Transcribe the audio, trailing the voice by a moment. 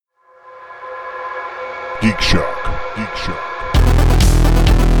Geek Shock. Geek Shock.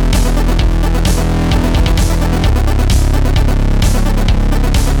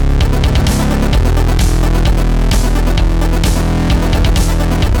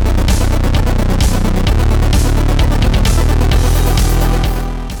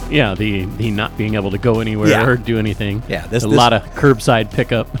 Yeah, the not being able to go anywhere or do anything. Yeah, a lot of curbside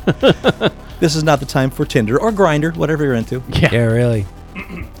pickup. This is not the time for Tinder or Grindr, whatever you're into. Yeah, really.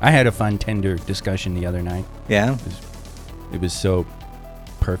 I had a fun Tinder discussion the other night. Yeah. It was so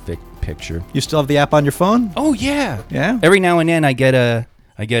perfect picture. You still have the app on your phone? Oh yeah. Yeah. Every now and then I get a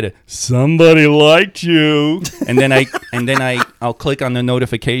somebody liked you, and then I'll click on the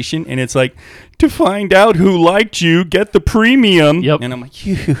notification, and it's like, to find out who liked you, get the premium. Yep. And I'm like,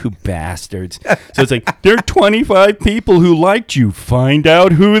 you bastards. So it's like, there are 25 people who liked you. Find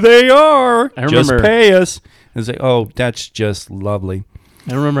out who they are. Just remember- pay us. It's like, oh, that's just lovely.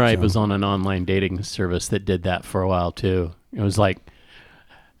 I remember I was on an online dating service that did that for a while too. It's like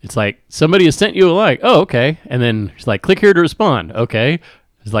somebody has sent you a like. Oh, okay. And then it's like, click here to respond. Okay.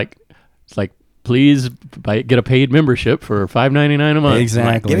 It's like, please get a paid membership for $5.99 a month.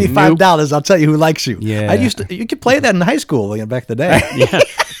 Exactly. Give me $5. I'll tell you who likes you. Yeah. You could play that in high school back in the day. Yeah.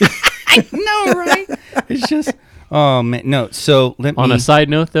 No, right? It's just, oh man, no. So On a side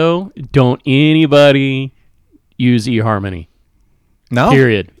note, though, don't anybody use eHarmony. No?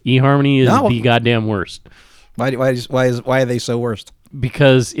 Period. eHarmony is No. the goddamn worst Why are they so worst?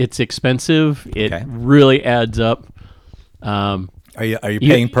 because it's expensive. It Okay. really adds up. Are you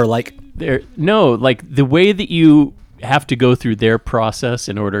paying per like? No, like the way that you have to go through their process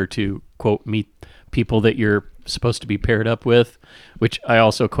in order to, quote, meet people that you're supposed to be paired up with, which I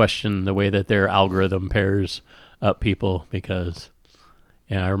also question the way that their algorithm pairs up people because,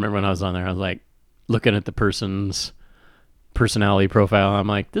 I remember when I was on there, I was like looking at the person's personality profile. I'm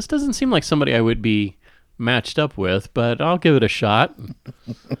like, this doesn't seem like somebody I would be matched up with, but I'll give it a shot.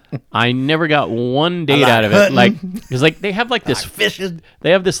 I never got one date out of it. Like, it's like they have like this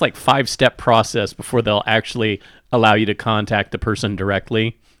they have this like 5-step process before they'll actually allow you to contact the person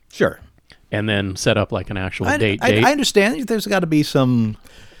directly Sure. and then set up like an actual date. I understand. There's got to be some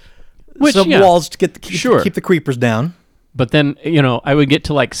Which, walls to keep the creepers down. But then, I would get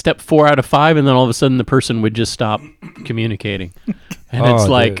to like step 4 out of 5, and then all of a sudden the person would just stop communicating. And it's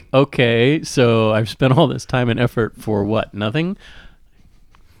like, dude. okay, so I've spent all this time and effort for what? Nothing?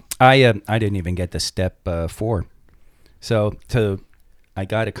 I didn't even get to step 4. So I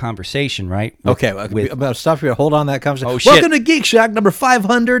got a conversation, right? Okay, I'm about to stop you. Hold on that conversation. Oh, shit. Welcome to Geek Shack number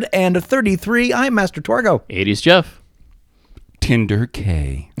 533. I'm Master Torgo. 80s Jeff. Tinder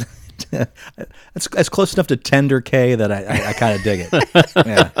K. That's close enough to Tender K that I kind of dig it.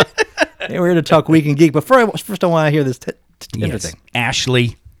 Yeah. Hey, we're here to talk Week in Geek, but first I want to hear this Tinder thing.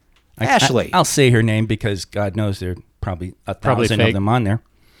 Ashley. Ashley. I'll say her name because God knows there are probably 1,000 fake. of them on there.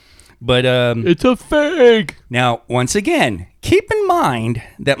 But It's a fake. now, once again, keep in mind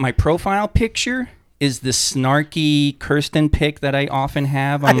that my profile picture is the snarky Kirsten pic that I often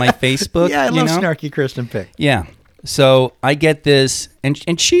have on my Facebook. Yeah, I you love know? snarky Kirsten pick. Yeah. So I get this,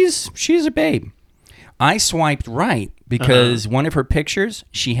 and she's a babe. I swiped right because one of her pictures,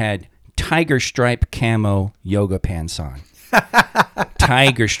 she had tiger stripe camo yoga pants on.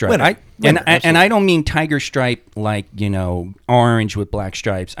 Tiger stripe. Winner, And I don't mean tiger stripe like, orange with black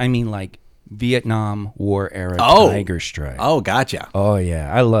stripes. I mean like Vietnam War era tiger stripe. Oh, gotcha. Oh,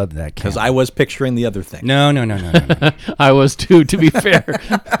 yeah. I love that Because camo. I was picturing the other thing. No. I was too, to be fair.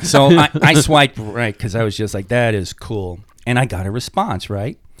 So I swiped right because I was just like, that is cool. And I got a response,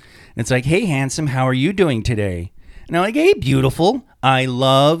 right? It's like, hey, handsome, how are you doing today? And I'm like, hey, beautiful. I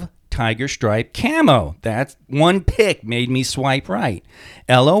love tiger stripe camo. That one pic made me swipe right.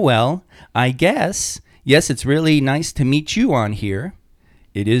 LOL, I guess. Yes, it's really nice to meet you on here.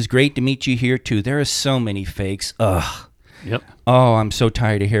 It is great to meet you here, too. There are so many fakes. Ugh. Yep. Oh, I'm so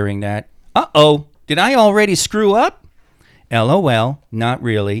tired of hearing that. Uh-oh. Did I already screw up? LOL, not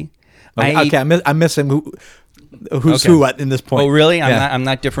really. Okay, I'm missing who's Okay. who in this point. Oh, really? Yeah. I'm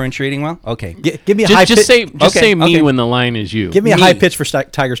not differentiating well? Okay. Give me a high Just pitch. say me okay. when the line is you. Give me a Me. high pitch for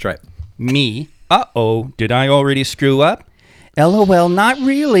Tiger Stripe. Me. Uh-oh. Did I already screw up? LOL, not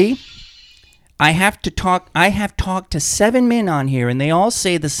really. I have talked to 7 men on here, and they all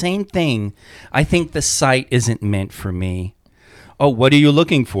say the same thing. I think the site isn't meant for me. Oh, what are you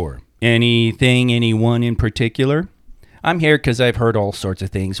looking for? Anyone in particular? I'm here because I've heard all sorts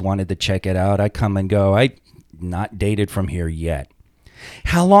of things, wanted to check it out. I come and go. I not dated from here yet.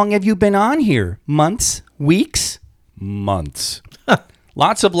 How long have you been on here? Months? Weeks? Months.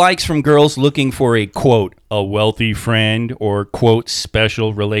 Lots of likes from girls looking for a, quote, a wealthy friend or, quote,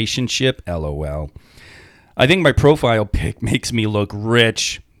 special relationship, LOL. I think my profile pic makes me look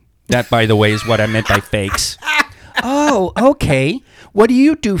rich. That, by the way, is what I meant by fakes. Oh, okay. What do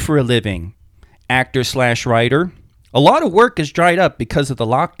you do for a living? Actor/writer. A lot of work is dried up because of the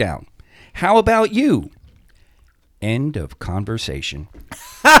lockdown. How about you? End of conversation.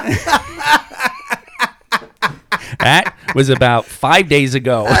 That was about 5 days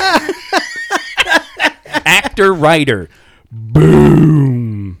ago. Actor/writer.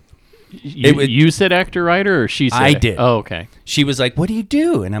 Boom. You said actor writer, or she said I it? did. Oh, okay. She was like, "What do you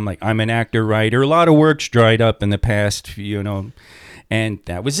do?" And I'm like, "I'm an actor/writer. A lot of work's dried up in the past, And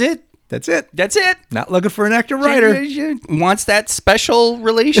that was it. That's it. That's it. Not looking for an actor writer. She wants that special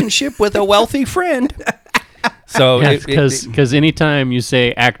relationship with a wealthy friend. So Because anytime you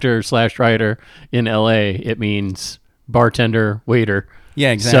say actor/writer in LA, it means bartender, waiter.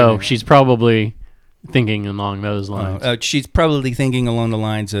 Yeah, exactly. So she's probably thinking along those lines. she's probably thinking along the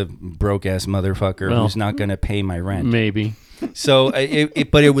lines of broke ass motherfucker Well, who's not going to pay my rent. Maybe. So,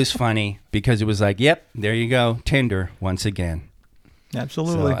 but it was funny because it was like, yep, there you go, Tinder once again.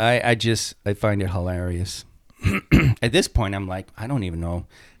 Absolutely. So I find it hilarious. At this point, I'm like, I don't even know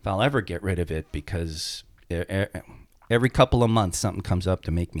if I'll ever get rid of it because every couple of months something comes up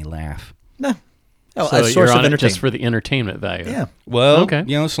to make me laugh. No. Oh, So a you're source of on it entertainment. just for the entertainment value. Yeah. Well, Okay.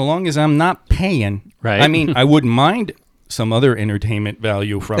 so long as I'm not paying. Right. I mean, I wouldn't mind some other entertainment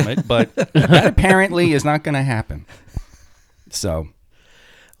value from it, but that apparently is not going to happen. So,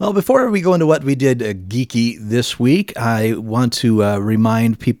 Well, before we go into what we did geeky this week, I want to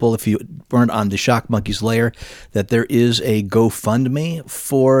remind people, if you weren't on the Shock Monkeys layer, that there is a GoFundMe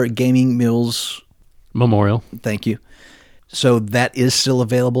for Gaming Mills. Memorial. Thank you. So that is still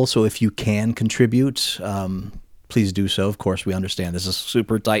available. So if you can contribute, please do so. Of course, we understand this is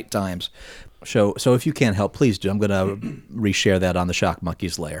super tight times. So if you can help, please do. I'm going to reshare that on the Shock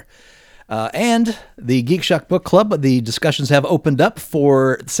Monkeys layer. And the Geek Shock Book Club, the discussions have opened up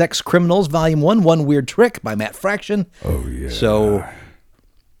for Sex Criminals, Volume 1, One Weird Trick by Matt Fraction. Oh, yeah. So,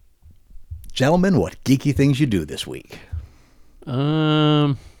 gentlemen, what geeky things you do this week?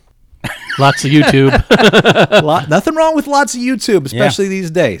 Lots of YouTube. Nothing wrong with lots of YouTube, especially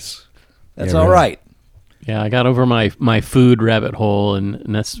these days. That's all right. Yeah, I got over my food rabbit hole,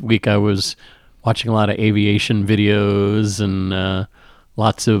 and this week I was watching a lot of aviation videos and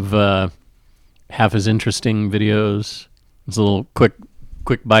lots of half as interesting videos. It's a little quick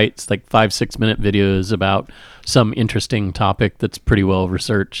bites, like 5-6 minute videos about some interesting topic that's pretty well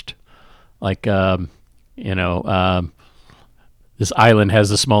researched. Like, this island has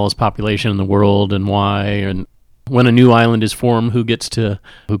the smallest population in the world, and why, and when a new island is formed, who gets to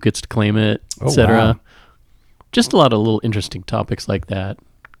claim it, etc. wow. Just a lot of little interesting topics like that.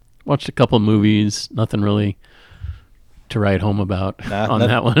 Watched a couple of movies. Nothing really to write home about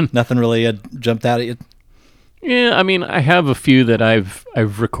that one. Nothing really jumped out at you? Yeah, I mean, I have a few that I've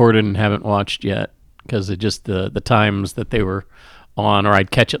recorded and haven't watched yet because it just the times that they were on, or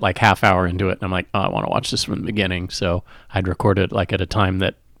I'd catch it like half hour into it, and I'm like, oh, I want to watch this from the beginning, so I'd record it like at a time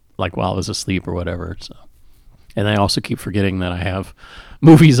that, like, while I was asleep or whatever. So, and I also keep forgetting that I have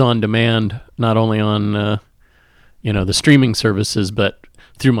movies on demand, not only on the streaming services, but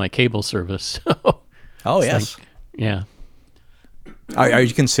through my cable service. Oh, yes. Yeah. Are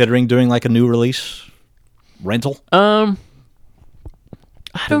you considering doing like a new release rental? I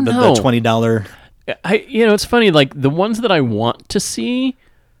don't know. The $20. It's funny. Like the ones that I want to see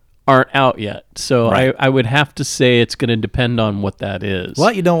aren't out yet, so Right. I would have to say it's going to depend on what that is.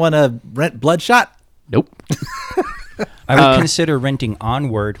 What, you don't want to rent Bloodshot? Nope. I would consider renting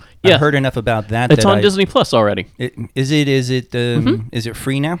Onward. Yeah. I've heard enough about that. It's on Disney Plus already. Is it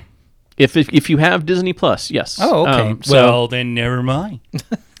free now? If you have Disney Plus, yes. Oh, okay. So then never mind.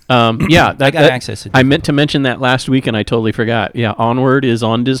 yeah, I got access to I meant to mention that last week and I totally forgot. Yeah, Onward is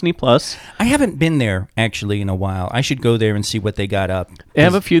on Disney Plus. I haven't been there actually in a while. I should go there and see what they got up. They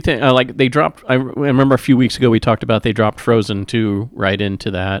have a few things like they dropped. I remember a few weeks ago we talked about they dropped Frozen 2 right into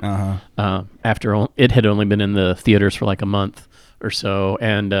that. After it had only been in the theaters for like a month or so,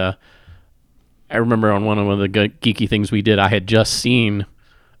 and I remember on one of the geeky things we did, I had just seen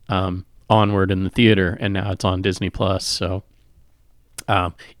Onward in the theater, and now it's on Disney Plus. So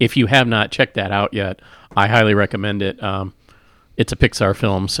if you have not checked that out yet, I highly recommend it. It's a Pixar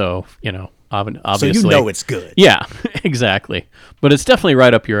film, so obviously, So you know it's good. Yeah, exactly. But it's definitely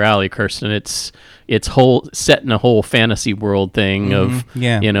right up your alley, Kirsten. It's set in a whole fantasy world thing of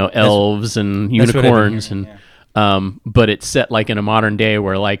elves and that's what I've been unicorns hearing, and but it's set like in a modern day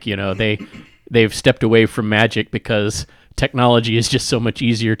where they've stepped away from magic because technology is just so much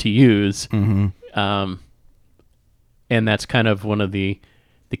easier to use. And that's kind of one of the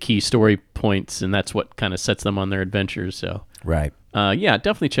the key story points, and that's what kind of sets them on their adventures. So, Right. yeah,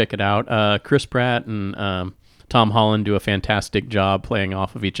 definitely check it out. Chris Pratt and Tom Holland do a fantastic job playing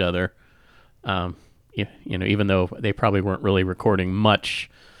off of each other. Even though they probably weren't really recording much,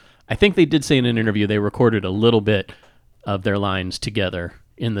 I think they did say in an interview they recorded a little bit of their lines together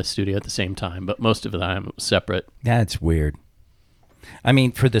in the studio at the same time, but most of the time it was separate. That's weird. I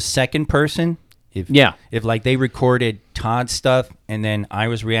mean, for the second person, if like they recorded Todd's stuff and then I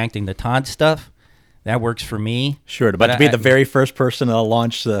was reacting to Todd's stuff, that works for me. Sure, but to be the very first person to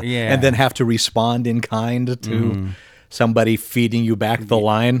launch and then have to respond in kind to somebody feeding you back the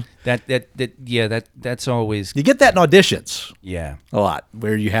line. That's always. You get that in auditions. Yeah. A lot,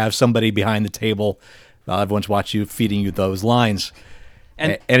 where you have somebody behind the table, everyone's watching you, feeding you those lines.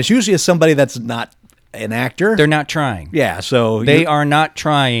 And it's usually somebody that's not an actor. They're not trying. Yeah, so they are not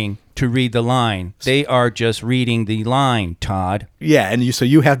trying to read the line. They are just reading the line, Todd. Yeah, and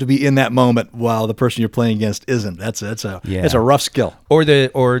you have to be in that moment while the person you're playing against isn't. It's a rough skill.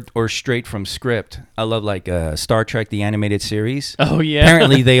 Or straight from script. I love like Star Trek the animated series. Oh yeah.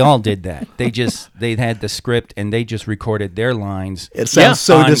 Apparently they all did that. They had the script and they just recorded their lines. It sounds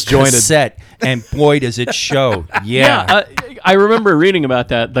so on disjointed. Cassette, and boy does it show. Yeah. I remember reading about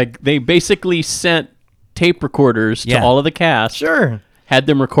that. Like they basically sent tape recorders to all of the cast. Sure. Had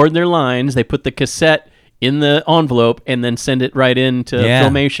them record their lines. They put the cassette in the envelope and then send it right into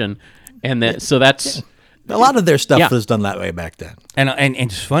Filmation. And then, so that's a lot of their stuff was done that way back then. And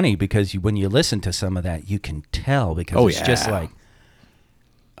it's funny because when you listen to some of that, you can tell because it's just like,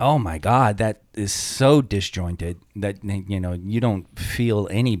 oh my God, that is so disjointed that you don't feel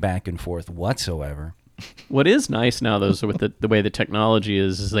any back and forth whatsoever. What is nice now, though, is with the way the technology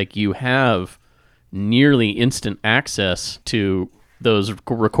is like you have nearly instant access to those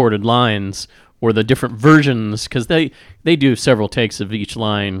recorded lines or the different versions, because they do several takes of each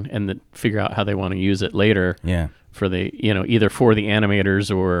line and then figure out how they want to use it later. Yeah. For the either for the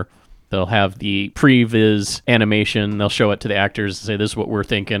animators, or they'll have the previs animation. They'll show it to the actors and say, "This is what we're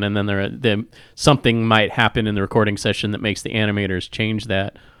thinking," and then something might happen in the recording session that makes the animators change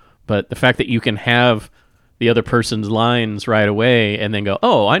that. But the fact that you can have the other person's lines right away and then go,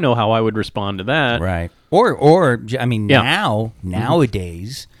 "Oh, I know how I would respond to that." Right. Or I mean,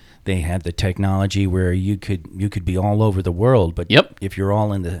 nowadays they have the technology where you could be all over the world, but if you're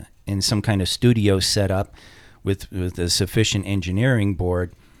all in some kind of studio setup with a sufficient engineering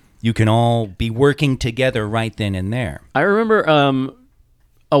board, you can all be working together right then and there. I remember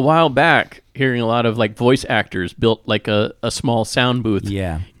a while back hearing a lot of like voice actors built like a small sound booth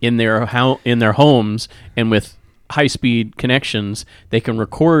in their homes, and with high-speed connections, they can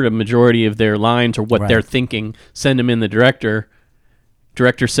record a majority of their lines or what they're thinking, send them in the director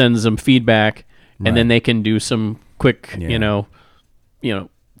sends them feedback, and then they can do some quick,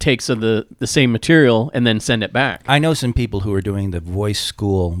 takes of the same material and then send it back. I know some people who are doing the voice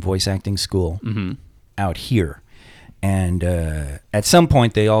acting school out here. And at some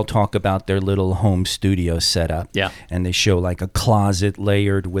point, they all talk about their little home studio setup. Yeah. And they show like a closet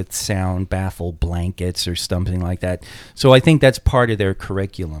layered with sound baffle blankets or something like that. So I think that's part of their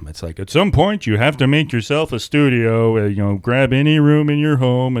curriculum. It's like, at some point, you have to make yourself a studio. Grab any room in your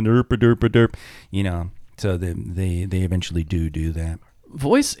home and derp. So they eventually do that.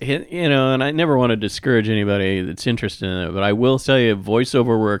 Voice, and I never want to discourage anybody that's interested in it, but I will tell you,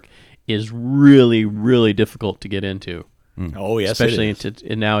 voiceover work is really, really difficult to get into. Oh, yes, especially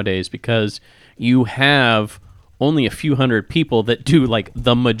nowadays, because you have only a few hundred people that do like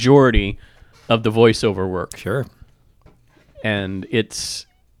the majority of the voiceover work. Sure. And it's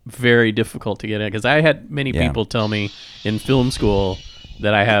very difficult to get in, because I had many people tell me in film school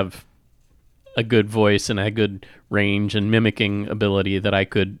that I have a good voice and a good range and mimicking ability, that I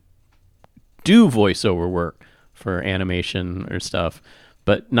could do voiceover work for animation or stuff.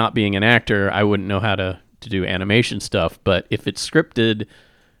 But not being an actor, I wouldn't know how to do animation stuff. But if it's scripted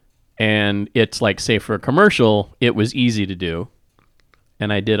and it's like, say, for a commercial, it was easy to do.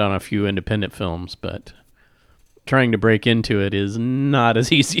 And I did on a few independent films, but trying to break into it is not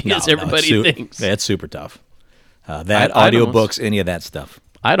as easy as everybody thinks. It's super tough. Audiobooks, any of that stuff.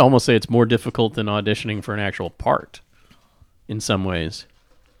 I'd almost say it's more difficult than auditioning for an actual part in some ways.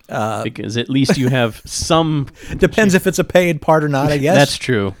 Because at least you have some... Depends if it's a paid part or not, I guess.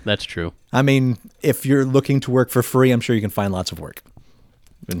 That's true. I mean, if you're looking to work for free, I'm sure you can find lots of work.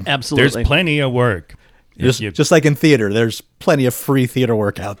 Absolutely. There's plenty of work. Just like in theater, there's plenty of free theater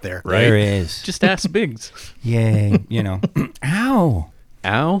work out there. Right? There is. Just ask Biggs. Yay. Ow.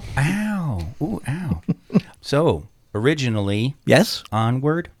 Ow. Ow. Ooh, ow. So, originally... Yes?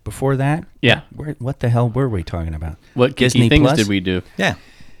 Onward, before that? Yeah. What the hell were we talking about? What Disney things Plus? did we do? Yeah.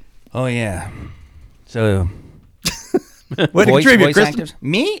 Oh yeah. So Way to contribute, voice Kristen. actors.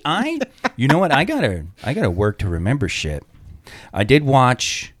 Me? You know what? I gotta work to remember shit. I did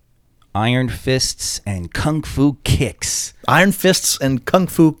watch Iron Fists and Kung Fu Kicks Iron Fists and Kung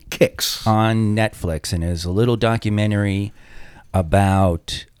Fu Kicks. on Netflix, and it's a little documentary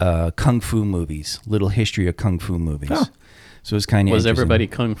about kung fu movies, little history of kung fu movies. Oh. So it's kind of Was everybody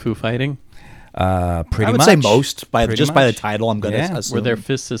kung fu fighting? pretty I would much say most Pretty just by the much. title. I'm going to Yeah. assume Were their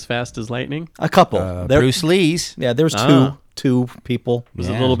fists as fast as lightning? a couple. There, Bruce Lee's. yeah, there was Ah. two people. Was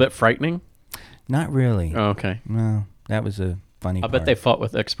it Yeah. a little bit frightening? Not really. Oh, okay. No, that was a funny. I part. bet they fought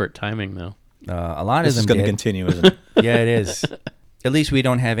with expert timing, though. A lot This of is them going to did. continue, isn't it? Yeah, it is. At least we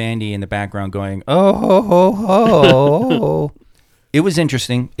don't have Andy in the background going, oh, ho, ho, ho. It was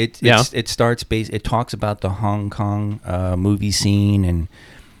interesting. It starts it talks about the Hong Kong movie scene and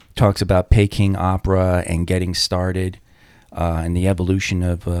talks about Peking opera and getting started and the evolution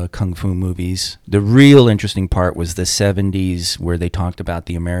of kung fu movies. The real interesting part was the 70s where they talked about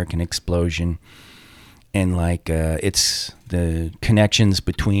the American explosion and like it's the connections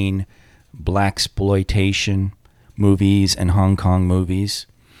between blaxploitation movies and Hong Kong movies,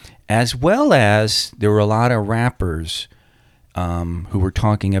 as well as there were a lot of rappers who were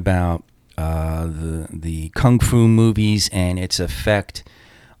talking about the kung fu movies and its effect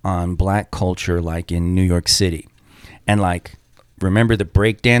on black culture, like in New York City, and like remember the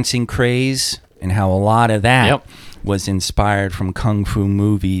breakdancing craze and how a lot of that Yep. was inspired from kung fu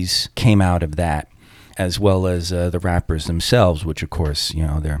movies, came out of that, as well as the rappers themselves, which of course, you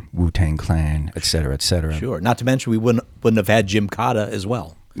know, they're Wu-Tang Clan, et cetera, et cetera. Sure. Not to mention we wouldn't have had Jim Cotta as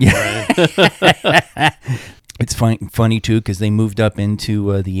well. It's funny too, because they moved up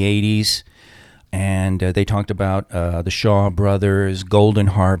into the 80s, and they talked about the Shaw Brothers, Golden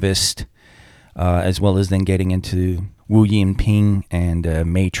Harvest, as well as then getting into Wu Yinping and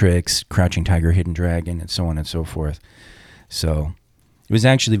Matrix, Crouching Tiger, Hidden Dragon, and so on and so forth. So it was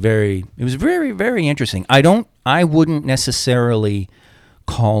actually very, very interesting. I wouldn't necessarily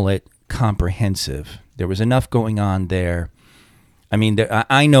call it comprehensive. There was enough going on there. I mean,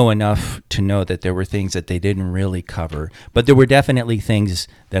 I know enough to know that there were things that they didn't really cover, but there were definitely things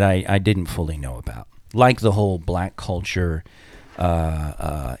that I didn't fully know about, like the whole black culture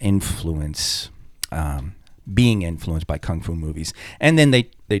influence, being influenced by kung fu movies. And then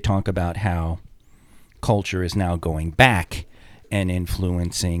they talk about how culture is now going back and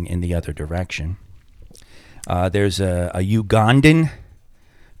influencing in the other direction. There's a Ugandan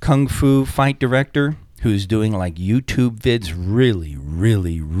kung fu fight director who's doing like YouTube vids,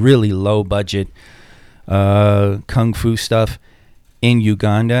 really low budget kung fu stuff in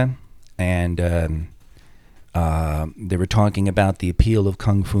Uganda, and they were talking about the appeal of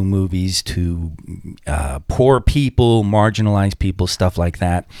kung fu movies to poor people, marginalized people, stuff like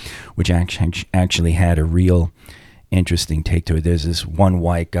that, which actually had a real interesting take to it. There's this one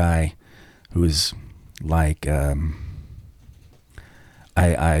white guy who is like,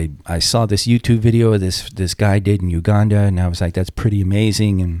 I saw this YouTube video of this guy did in Uganda, and I was like, that's pretty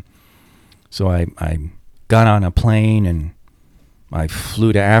amazing. And so I got on a plane and I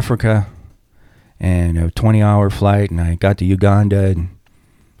flew to Africa, and a 20-hour flight, and I got to Uganda and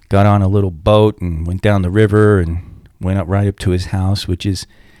got on a little boat and went down the river and went up right up to his house, which is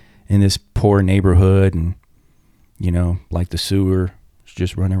in this poor neighborhood, and you know, like the sewer, it's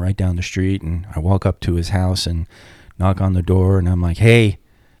just running right down the street. And I walk up to his house and knock on the door, and I'm like, hey,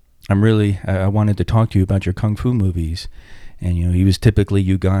 I wanted to talk to you about your kung fu movies. And you know, he was typically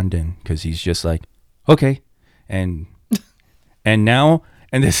Ugandan, because he's just like, okay. And now,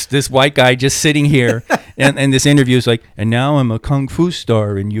 and this white guy just sitting here, and this interview is like, and now I'm a kung fu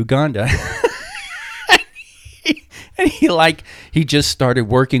star in Uganda. And he just started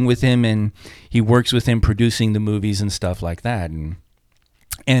working with him, and he works with him producing the movies and stuff like that.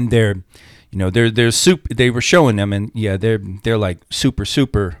 And they're, you know, they're super. They were showing them, and yeah, they're like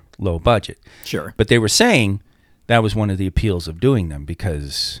super low budget. Sure. But they were saying that was one of the appeals of doing them,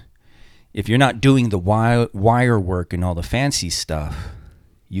 because if you're not doing the wire work and all the fancy stuff,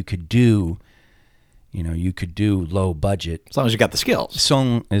 you could do low budget. As long as you got the skills. As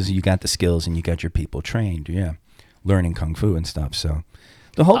long as you got the skills and you got your people trained, yeah, learning kung fu and stuff. So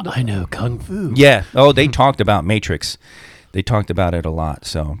the whole I know kung fu. yeah. Oh, they talked about Matrix. They talked about it a lot.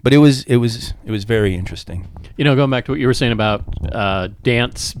 So, but it was very interesting. You know, going back to what you were saying about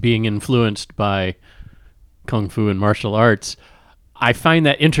dance being influenced by kung fu and martial arts, I find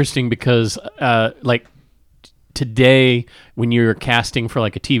that interesting because, like, today, when you're casting for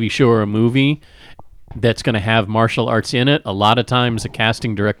like a TV show or a movie that's going to have martial arts in it, a lot of times the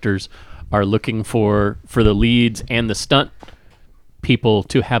casting directors are looking for the leads and the stunt people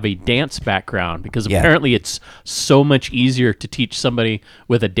to have a dance background, because Yeah. apparently it's so much easier to teach somebody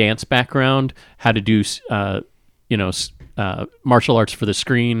with a dance background how to do martial arts for the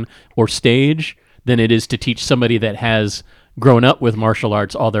screen or stage than it is to teach somebody that has grown up with martial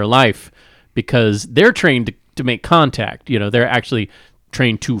arts all their life, because they're trained to make contact. They're actually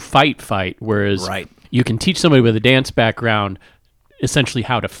trained to fight, whereas Right. you can teach somebody with a dance background essentially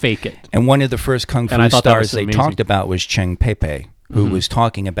how to fake it. And one of the first kung fu And I thought that stars was they amazing. talked about was Cheng Pepe, who was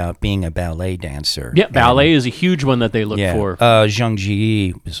talking about being a ballet dancer. Yeah, ballet is a huge one that they look Yeah, for. Zhang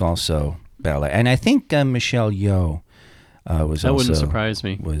Ji is also ballet, and I think Michelle Yeoh was That also wouldn't surprise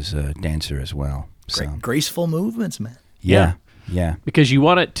me. was a dancer as well. So Graceful movements, man. yeah. Because you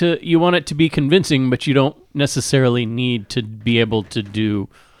want it to be convincing, but you don't necessarily need to be able to do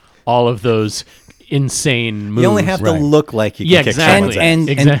all of those insane moves. You only have Right. to look like you can Yeah, kick exactly. someone's ass. And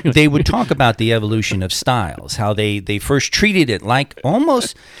Exactly. they would talk about the evolution of styles, how they first treated it like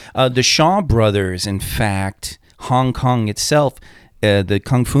almost the Shaw Brothers. In fact, Hong Kong itself, the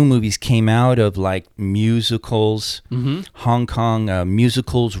kung fu movies came out of like musicals. Hong Kong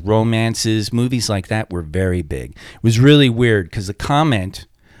musicals, romances, movies like that were very big. It was really weird because the comment,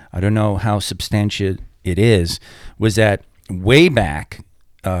 I don't know how substantial it is, was that way back,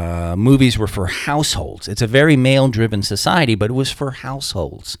 movies were for households. It's a very male-driven society, but it was for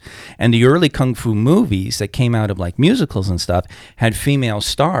households. And the early kung fu movies that came out of like musicals and stuff had female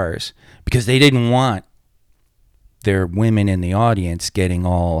stars because they didn't want their women in the audience getting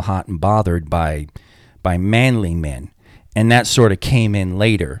all hot and bothered by manly men. And that sort of came in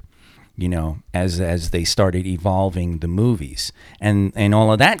later, as they started evolving the movies. And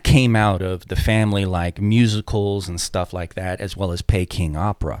all of that came out of the family like musicals and stuff like that, as well as Peking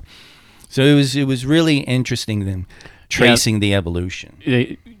opera. So it was really interesting then tracing the evolution.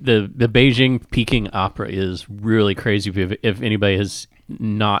 The Beijing Peking opera is really crazy. If anybody has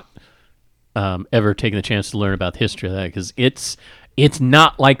not ever taken the chance to learn about the history of that, because it's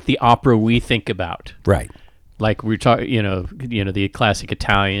not like the opera we think about. Right. Like we're talking, the classic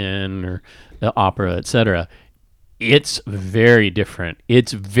Italian or the opera, etc. It's very different.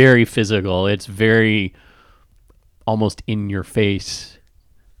 It's very physical. It's very almost in your face,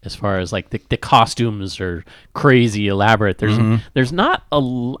 as far as like the costumes are crazy elaborate. There's not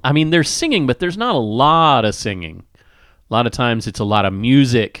there's singing, but there's not a lot of singing. A lot of times it's a lot of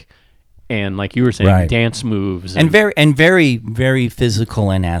music and, like you were saying, Right. dance moves And very, very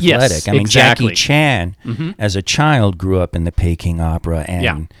physical and athletic. Yes, I mean, exactly. Jackie Chan, as a child, grew up in the Peking opera, and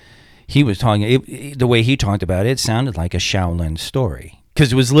Yeah. he was talking. The way he talked about it, sounded like a Shaolin story,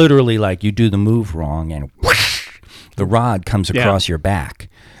 because it was literally like you do the move wrong, and whoosh, the rod comes across your back.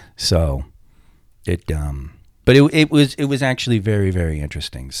 So it, but it was actually very, very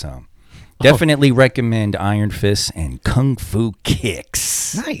interesting. So. Definitely recommend Iron Fists and Kung Fu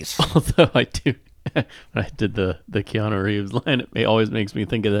Kicks. Nice. Although I do, when I did the Keanu Reeves line, it always makes me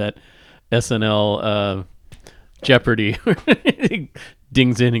think of that SNL Jeopardy. He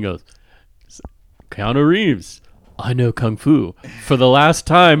dings in and goes, Keanu Reeves, I know Kung Fu. For the last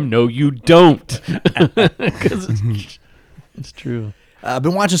time, no, you don't. Because it's true. I've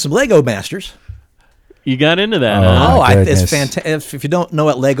been watching some Lego Masters. You got into that. Oh, huh? my It's goodness. fantastic. If you don't know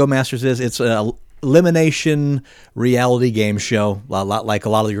what Lego Masters is, it's a elimination reality game show, a lot like a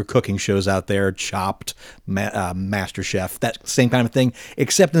lot of your cooking shows out there, Chopped, MasterChef, that same kind of thing,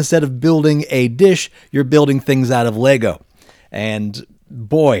 except instead of building a dish, you're building things out of Lego. And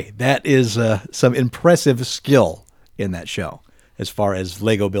boy, that is some impressive skill in that show as far as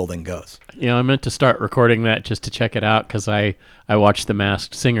Lego building goes. I meant to start recording that just to check it out, because I watched The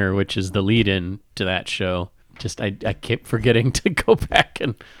Masked Singer, which is the lead-in to that show. Just I kept forgetting to go back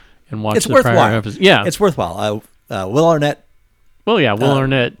and watch It's the prior worthwhile. episodes. Yeah. It's worthwhile. Will Arnett Will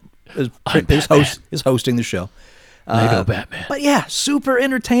Arnett, is hosting the show. Lego Batman. But yeah, super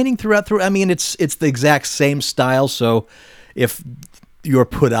entertaining throughout. I mean, it's the exact same style. So if you're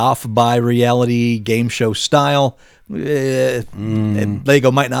put off by reality game show style, Lego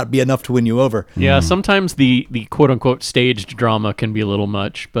might not be enough to win you over. Yeah, sometimes the quote-unquote staged drama can be a little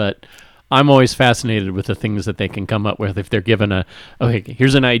much, but I'm always fascinated with the things that they can come up with if they're given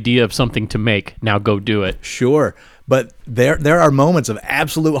here's an idea of something to make, now go do it. Sure, but there are moments of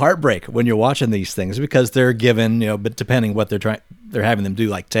absolute heartbreak when you're watching these things, because they're given, but depending what they're having them do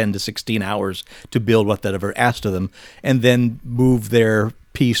like 10 to 16 hours to build what they've ever asked of them, and then move their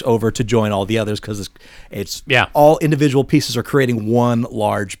piece over to join all the others, because it's all individual pieces are creating one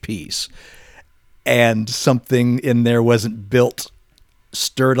large piece, and something in there wasn't built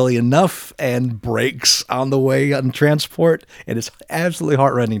sturdily enough and breaks on the way on transport, and it's absolutely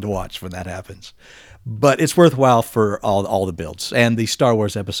heartrending to watch when that happens. but it's worthwhile for all the builds. And the Star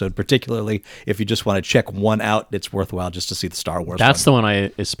Wars episode particularly, if you just want to check one out, it's worthwhile just to see the Star Wars That's one. the one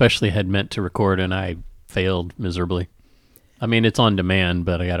I especially had meant to record, and I failed miserably. I mean, it's on demand,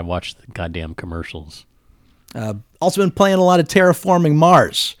 but I got to watch the goddamn commercials. Also been playing a lot of Terraforming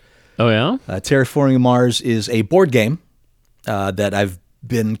Mars. Oh, yeah? Terraforming Mars is a board game that I've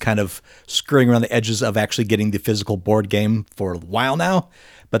been kind of scurrying around the edges of actually getting the physical board game for a while now,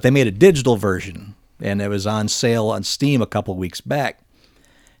 but they made a digital version, and it was on sale on Steam a couple weeks back.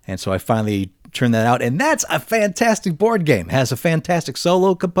 And so I finally turned that out, and that's a fantastic board game. It has a fantastic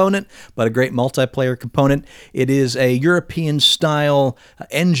solo component, but a great multiplayer component. It is a European-style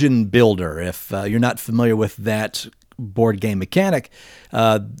engine builder. If you're not familiar with that board game mechanic,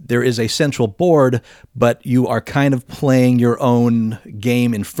 there is a central board, but you are kind of playing your own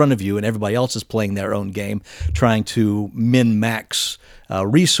game in front of you, and everybody else is playing their own game, trying to min-max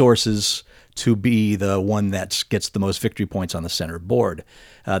resources to be the one that gets the most victory points on the center board.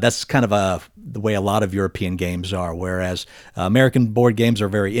 That's kind of the way a lot of European games are, whereas American board games are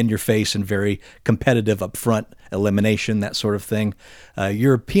very in-your-face and very competitive up front, elimination, that sort of thing.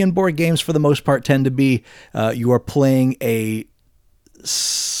 European board games, for the most part, tend to be you are playing a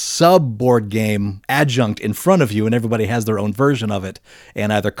sub-board game adjunct in front of you, and everybody has their own version of it,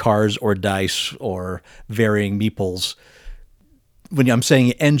 and either cards or dice or varying meeples. When I'm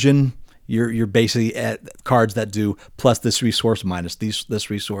saying engine, you're basically at cards that do plus this resource minus this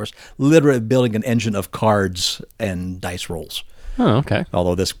resource, literally building an engine of cards and dice rolls. Oh, okay.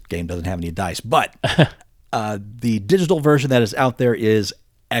 Although this game doesn't have any dice. But the digital version that is out there is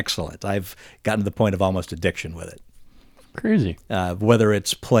excellent. I've gotten to the point of almost addiction with it. Crazy. Whether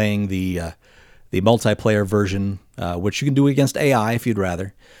it's playing the multiplayer version, which you can do against AI if you'd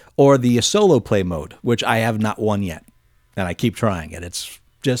rather, or the solo play mode, which I have not won yet. And I keep trying it. It's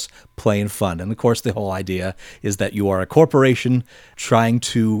just plain fun. And of course, the whole idea is that you are a corporation trying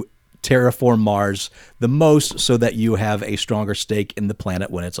to terraform Mars the most so that you have a stronger stake in the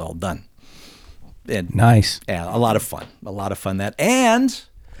planet when it's all done. And Nice. yeah, a lot of fun. A lot of fun that. And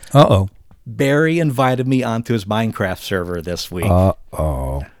Uh-oh. Barry invited me onto his Minecraft server this week.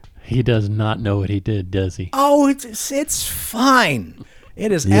 Uh-oh. He does not know what he did, does he? Oh, it's fine.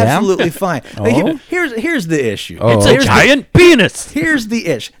 It is Yeah? absolutely fine. Oh? Here's the issue. It's a Here's the- giant penis. Here's the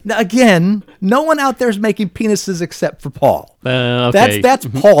issue. Now, again, no one out there is making penises except for Paul. Okay. That's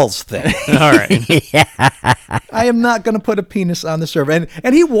Paul's thing. All right. I am not going to put a penis on the server.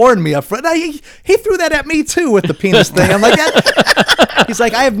 And he warned me up front. He threw that at me, too, with the penis thing. I'm like, he's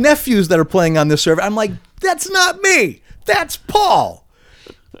like, I have nephews that are playing on this server. I'm like, that's not me. That's Paul.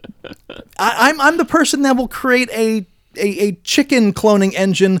 I'm the person that will create a chicken cloning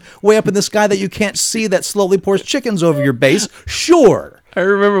engine way up in the sky that you can't see that slowly pours chickens over your base. Sure. I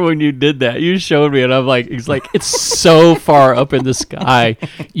remember when you did that. You showed me, and I'm like, it's so far up in the sky,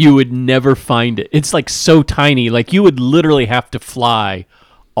 you would never find it. It's like so tiny, like you would literally have to fly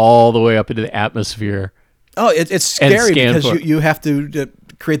all the way up into the atmosphere. Oh, it's scary scan because for it. you have to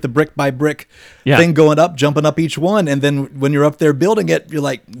create the brick by brick Yeah. thing going up, jumping up each one, and then when you're up there building it, you're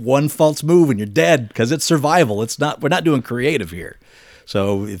like one false move and you're dead because it's survival. We're not doing creative here,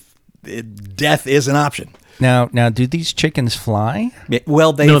 so death is an option. Now, do these chickens fly?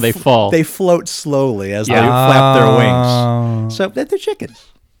 Well, they fall. They float slowly as they Yeah. flap their wings. So they're chickens.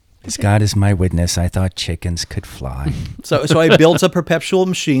 As God is my witness, I thought chickens could fly. So I built a perpetual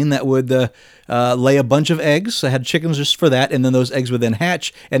machine that would lay a bunch of eggs. I had chickens just for that, and then those eggs would then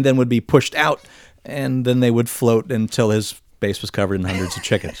hatch and then would be pushed out, and then they would float until his base was covered in hundreds of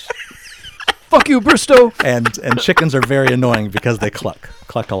chickens. Fuck you, Bristow. And chickens are very annoying because they cluck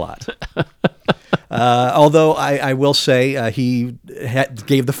a lot. Although I will say he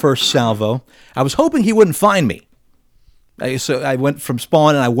gave the first salvo. I was hoping he wouldn't find me. So I went from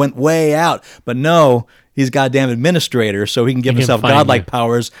spawn and I went way out, but no, he's goddamn administrator, so he can give He can himself find godlike you.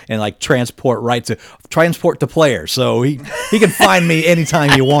 powers and like transport to player. So he can find me anytime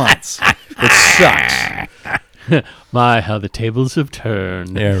he wants. It sucks. My, how the tables have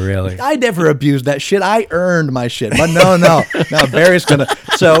turned. Yeah, really. I never abused that shit. I earned my shit. But no. Barry's gonna.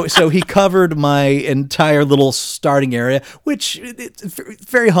 So he covered my entire little starting area, which it's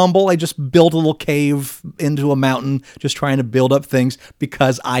very humble. I just built a little cave into a mountain, just trying to build up things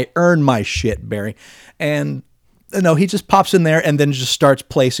because I earned my shit, Barry. And no, he just pops in there and then just starts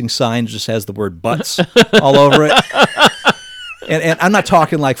placing signs. Just has the word butts all over it. And I'm not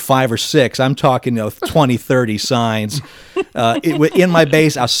talking like 5 or 6. I'm talking 20, 30 signs in my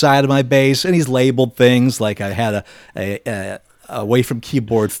base, outside of my base, and he's labeled things like I had a away from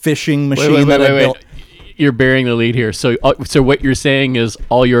keyboard fishing machine that I built. you're bearing the lead here. So what you're saying is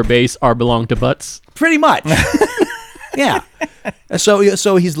all your base are belong to butts. Pretty much. Yeah. So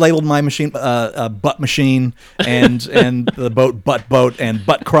he's labeled my machine butt machine and the boat and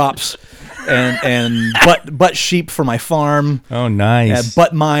butt crops and butt sheep for my farm. Oh, nice.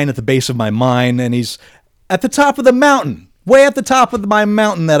 Butt mine at the base of my mine, and he's at the top of the mountain, way at the top of my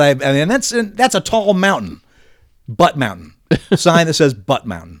mountain that's a tall mountain, Butt Mountain, sign that says Butt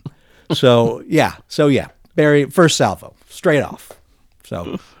Mountain. So yeah, Barry, first salvo, straight off.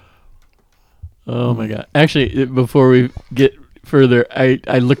 So. Oh my God! Actually, before we get further,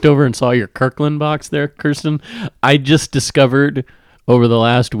 I looked over and saw your Kirkland box there, Kirsten. I just discovered over the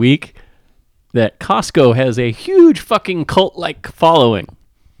last week that Costco has a huge fucking cult-like following.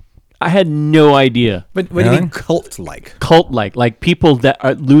 I had no idea. What do you mean cult-like? Cult-like, like people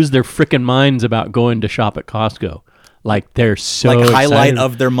that lose their frickin' minds about going to shop at Costco. Like they're so like highlight excited.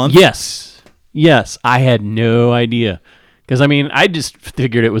 of their month. Yes. I had no idea. Because, I mean, I just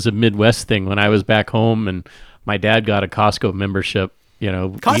figured it was a Midwest thing when I was back home and my dad got a Costco membership. You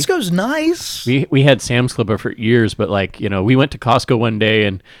know, Costco's nice. We had Sam's Club for years, but, like, you know, we went to Costco one day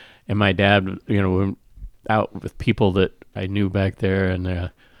and my dad, you know, went out with people that I knew back there. And,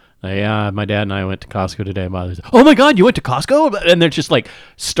 my dad and I went to Costco today. And Mother's like, oh, my God, you went to Costco? And they're just, like,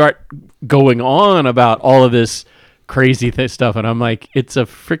 start going on about all of this crazy stuff, and I'm like, it's a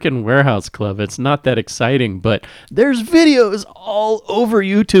freaking warehouse club. It's not that exciting, but there's videos all over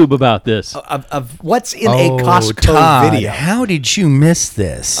YouTube about this. Of what's in a Costco Todd, video. How did you miss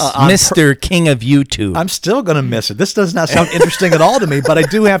this, Mr. King of YouTube? I'm still going to miss it. This does not sound interesting at all to me, but I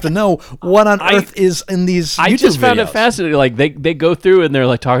do have to know what on earth is in these YouTube I just found videos. it fascinating. Like they go through and they're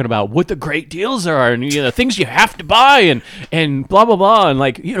like talking about what the great deals are and, you know, things you have to buy and blah blah blah, and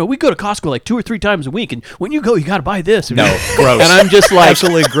like, you know, we go to Costco like 2 or 3 times a week, and when you go you got to buy this. No, gross. And I'm just like,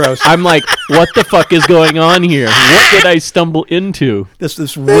 absolutely gross. I'm like, what the fuck is going on here? What did I stumble into? This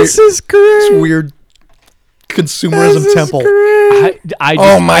This weird, is great. this weird consumerism temple.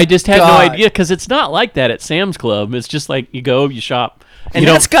 I just had no God. idea, because it's not like that at Sam's Club. It's just like you go, you shop, And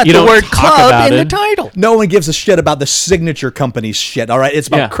you that's don't- got you the don't word talk club about in the it. title. No one gives a shit about the signature company's shit. All right, it's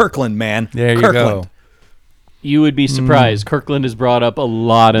about Yeah. Kirkland, man. There you Kirkland. go. You would be surprised. Kirkland is brought up a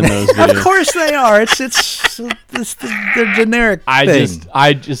lot in those videos. Of course they are. It's the generic thing.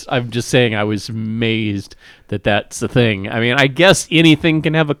 I'm just saying, I was amazed that that's the thing. I mean, I guess anything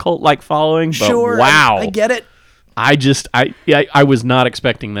can have a cult-like following, but Sure. wow. I get it. I was not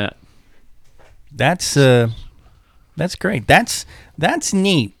expecting that. That's great. That's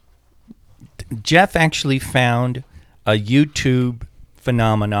neat. Jeff actually found a YouTube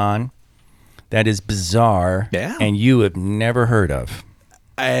phenomenon that is bizarre, Yeah. and you have never heard of.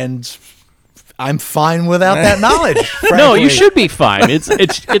 And I'm fine without that knowledge. No, you frankly. should be fine.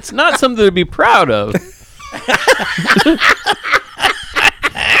 It's not something to be proud of.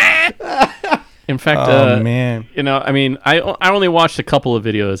 In fact, Oh, man. you know, I mean, I only watched a couple of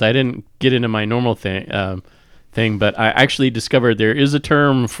videos. I didn't get into my normal thing, but I actually discovered there is a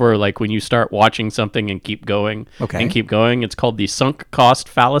term for, like, when you start watching something and keep going, Okay. and keep going. It's called the sunk cost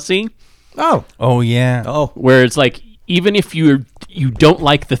fallacy, Oh yeah. Oh, where it's like, even if you don't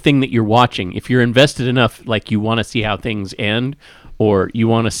like the thing that you're watching, if you're invested enough, like you want to see how things end, or you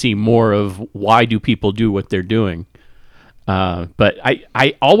want to see more of why do people do what they're doing. But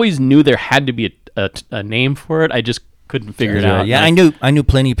I always knew there had to be a name for it. I just couldn't figure it out. Yeah, I knew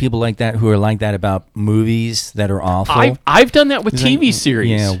plenty of people like that who are like that about movies that are awful. I've done that with TV series.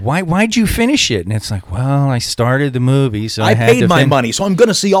 Yeah, why'd you finish it? And it's like, well, I started the movie, so I, I had paid to my money, so I'm going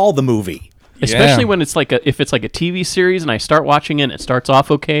to see all the movie. Especially Yeah. when it's like if it's like a TV series and I start watching it and it starts off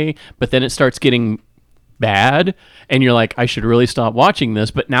okay, but then it starts getting bad and you're like, I should really stop watching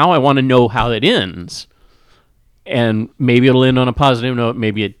this, but now I want to know how it ends. And maybe it'll end on a positive note,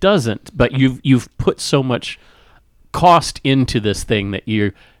 maybe it doesn't, but you've put so much cost into this thing that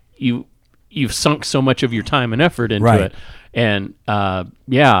you've sunk so much of your time and effort into Right. it. And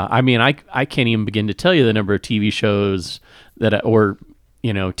yeah, I mean, I can't even begin to tell you the number of TV shows or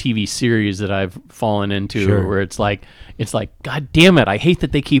TV series that I've fallen into, Sure. where it's like, God damn it, I hate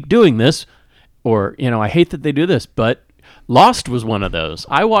that they keep doing this, or I hate that they do this. But Lost was one of those.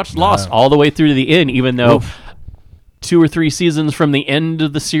 I watched Lost all the way through to the end, even though 2 or 3 seasons from the end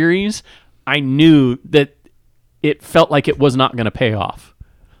of the series, I knew that it felt like it was not going to pay off,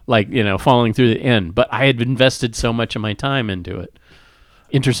 following through the end. But I had invested so much of my time into it.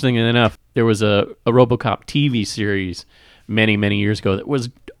 Interestingly enough, there was a RoboCop TV series many, many years ago that was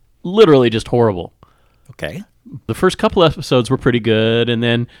literally just horrible. Okay. The first couple episodes were pretty good, and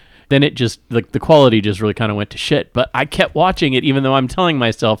then it just, the quality just really kind of went to shit. But I kept watching it, even though I'm telling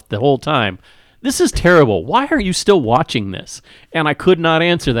myself the whole time, this is terrible. Why are you still watching this? And I could not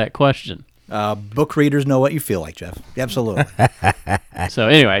answer that question. Book readers know what you feel like, Jeff. Absolutely. So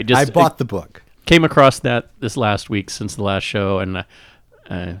anyway, I bought the book. Came across that this last week since the last show, and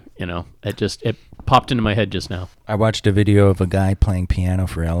it popped into my head just now. I watched a video of a guy playing piano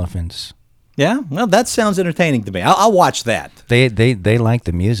for elephants. Yeah? Well, that sounds entertaining to me. I'll watch that. They like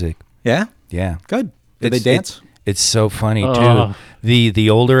the music. Yeah? Yeah. Good. Do they dance? It's so funny Oh. too. The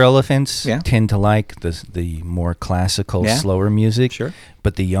older elephants Yeah. tend to like the more classical, Yeah. slower music. Sure.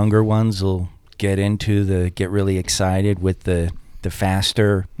 But the younger ones will get really excited with the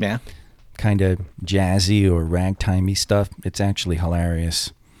faster, Yeah. kind of jazzy or ragtimey stuff. It's actually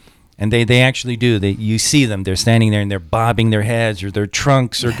hilarious. And they actually do. You see them. They're standing there and they're bobbing their heads, or their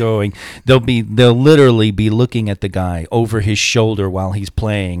trunks are going. They'll literally be looking at the guy over his shoulder while he's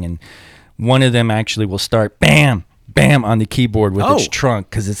playing, and one of them actually will start bam, bam on the keyboard with its Oh.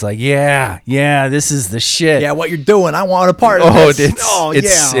 trunk, because it's like, yeah, this is the shit. Yeah, what you're doing, I want a part of Oh,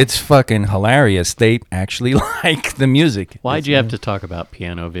 this. it's fucking hilarious. They actually like the music. Why'd you have to talk about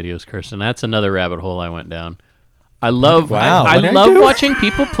piano videos, Kirsten? That's another rabbit hole I went down. I love Wow. I What'd I love do? watching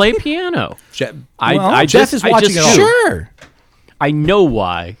people play piano. Jeff, just Jeff is watching it all. Sure. I know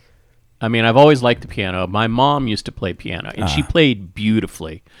why. I mean, I've always liked the piano. My mom used to play piano, and she played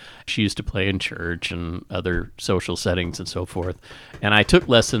beautifully. She used to play in church and other social settings and so forth. And I took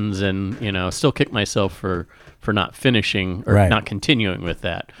lessons, and still kick myself for not finishing or Right. not continuing with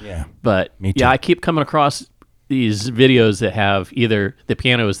that. Yeah. But Me too. yeah, I keep coming across these videos that have either the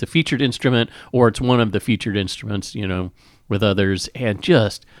piano is the featured instrument or it's one of the featured instruments, with others, and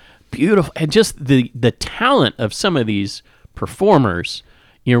just beautiful, and just the talent of some of these performers.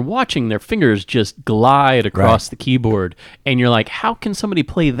 You're watching their fingers just glide across the keyboard, and you're like, how can somebody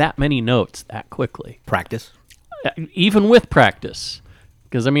play that many notes that quickly? Practice. Even with practice.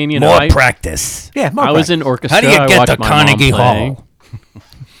 Because, I mean, More practice. Yeah, more I was in practice. orchestra. How do you I get watched to my mom Carnegie play. Hall?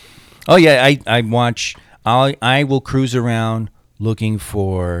 Oh yeah, I watch. I will cruise around looking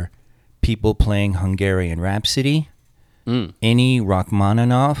for people playing Hungarian Rhapsody, any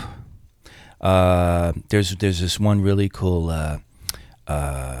Rachmaninoff. There's this one really cool.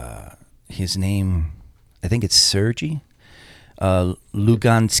 His name, I think it's Sergei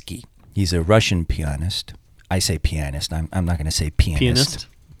Lugansky. He's a Russian pianist. I say pianist. I'm not going to say pianist.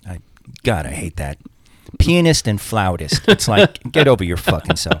 God, I hate that. Pianist and flautist. It's like, get over your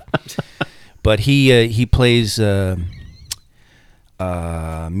fucking self. But he plays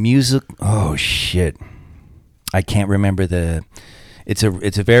music. Oh shit, I can't remember the. It's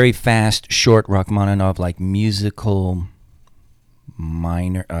a very fast, short Rachmaninoff, like musical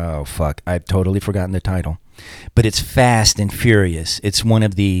minor. Oh fuck, I've totally forgotten the title. But it's fast and furious. It's one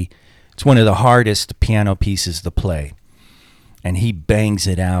of the hardest piano pieces to play, and he bangs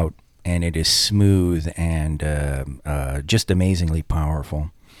it out, and it is smooth and just amazingly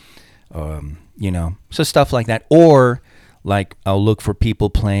powerful. So stuff like that. Or like I'll look for people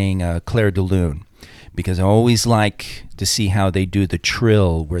playing Clair de Lune, because I always like to see how they do the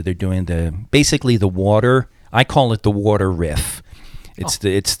trill, where they're doing basically the water. I call it the water riff. It's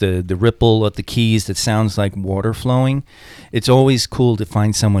the ripple of the keys that sounds like water flowing. It's always cool to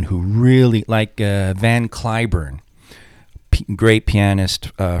find someone who really, like Van Cliburn, great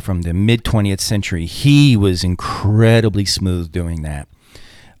pianist from the mid-20th century. He was incredibly smooth doing that.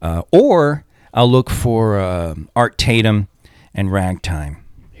 Or I'll look for Art Tatum and Ragtime.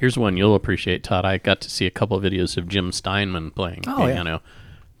 Here's one you'll appreciate, Todd. I got to see a couple of videos of Jim Steinman playing piano.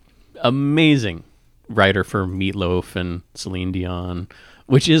 Amazing writer for Meatloaf and Celine Dion,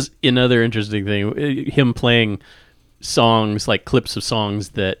 which is another interesting thing. Him playing songs, like clips of songs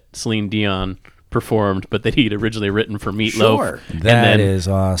that Celine Dion performed, but that he'd originally written for Meatloaf. Sure. That is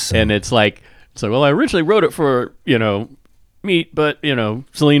awesome. And it's like, well, I originally wrote it for, Meat, but,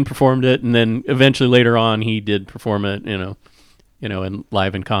 Celine performed it, and then eventually later on he did perform it, in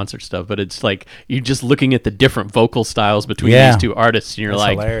live and concert stuff. But it's like you're just looking at the different vocal styles between these two artists, and you're That's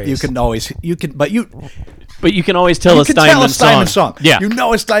like, hilarious. You can always but you can always tell you a can Steinman tell a Steinman song. Yeah, You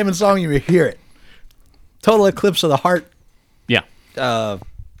know a Steinman song, you hear it. Total Eclipse of the Heart, yeah.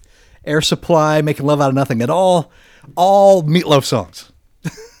 Air Supply, Making Love Out of Nothing at all Meatloaf songs.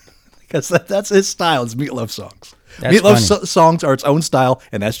 Because that's his style, it's Meatloaf songs. That's Meatloaf funny. songs are its own style,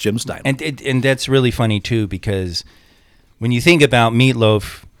 and that's Jim Steinman. And that's really funny too, because when you think about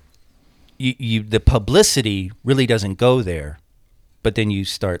Meatloaf, you the publicity really doesn't go there, but then you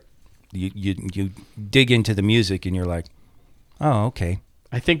start you dig into the music and you're like, oh, okay.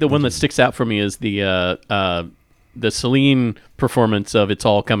 I think the one that sticks out for me is the Celine performance of "It's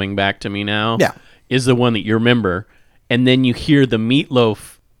All Coming Back to Me Now." Yeah. Is the one that you remember, and then you hear the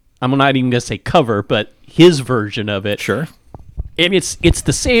Meatloaf I'm not even gonna say cover, but his version of it. Sure. And it's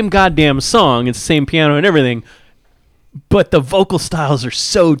the same goddamn song, it's the same piano and everything, but the vocal styles are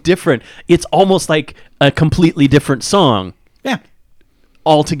so different. It's almost like a completely different song Yeah.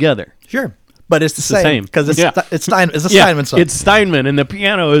 altogether. Sure. But it's the the same same. because it's Yeah. it's a Steinman song. It's Steinman, and the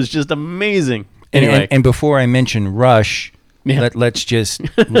piano is just amazing. And, Anyway, and before I mention Rush, Yeah. let's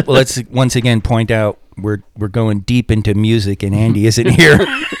once again point out we're going deep into music, and Andy isn't here.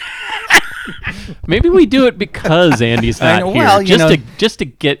 maybe we do it because Andy's I not know, here, well, you know, just to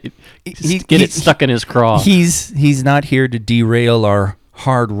get he- it stuck in his craw. He's not here to derail our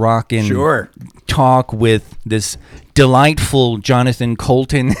hard rockin' Sure. talk with this delightful Jonathan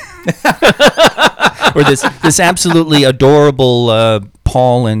Colton or this absolutely adorable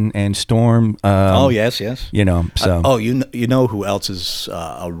Paul and Storm. Oh yes, yes. You know, so Oh, you know who else is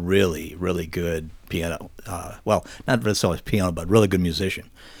a really, really good piano? Well, not so much piano, but really good musician.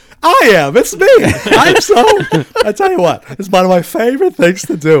 I am. It's me. I'm so. I tell you what, it's one of my favorite things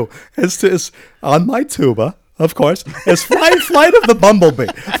to do. Is on my tuba, of course. Is Flight of the Bumblebee.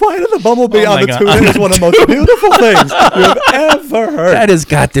 Flight of the Bumblebee Oh on my the God. tuba is one of the most beautiful things you've ever heard. that has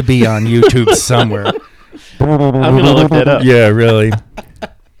got to be on YouTube somewhere. I'm gonna look that up. Yeah, really.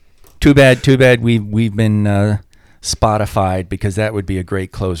 Too bad. We've been Spotified because that would be a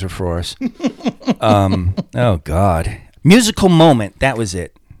great closer for us. Oh God, musical moment. That was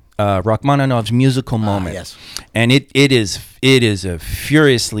it. Rachmaninoff's musical moment. yes. And it is a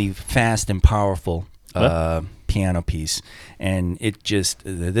furiously fast and powerful piano piece, and it just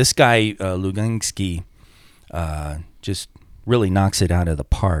this guy Lugansky just really knocks it out of the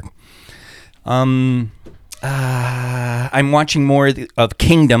park. I'm watching more of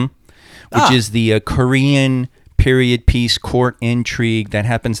Kingdom, which is the Korean period piece court intrigue that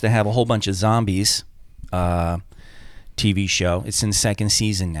happens to have a whole bunch of zombies. TV show. It's in second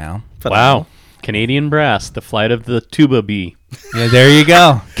season now. Wow, Canadian Brass, the Flight of the Tuba Bee. Yeah, there you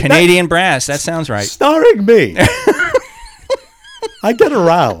go. Canadian Brass. That sounds right. Starring me. I get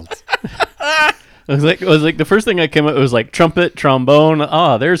around. It was like the first thing I came up. It was like trumpet, trombone.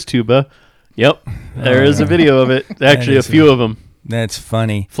 Ah, there's tuba. Yep, there is a video of it. Actually, a is few of them. That's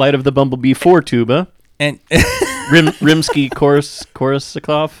funny. Flight of the Bumblebee for tuba. And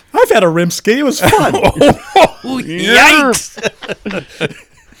Rimsky-Korsakov. I've had a Rimsky. It was fun. yikes!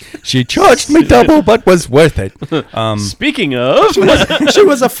 She charged me double, but was worth it. Speaking of, She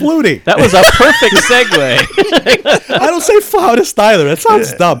was a flutie. that was a perfect segue. I don't say flautist either. That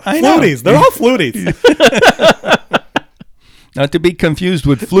sounds dumb. I know. Fluties. They're all fluties. Not to be confused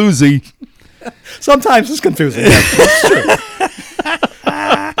with floozy. Sometimes it's confusing. That's true.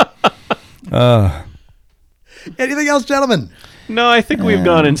 Anything else, gentlemen? No, I think we've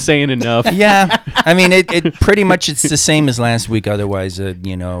gone insane enough. Yeah, I mean, it pretty much it's the same as last week. Otherwise,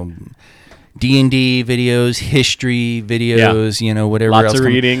 D&D videos, history videos, whatever Lots else. of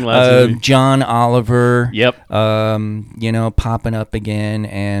reading, lots of- John Oliver. Yep. Popping up again,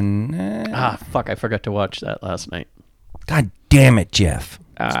 and Fuck! I forgot to watch that last night. God damn it, Jeff.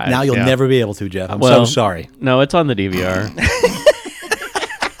 Now you'll Yeah. never be able to, Jeff. I'm Well, so sorry. No, it's on the DVR.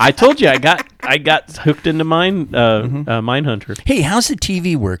 I told you I got hooked into Mindhunter. Hey, how's the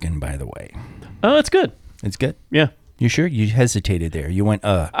TV working, by the way? Oh, it's good. It's good. Yeah. You sure? You hesitated there. You went,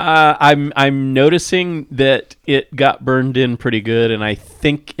 I'm noticing that it got burned in pretty good, and I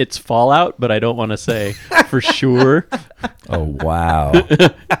think it's Fallout, but I don't want to say for sure Oh, wow.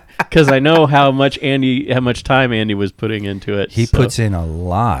 because I know how much time Andy was putting into it. He puts in a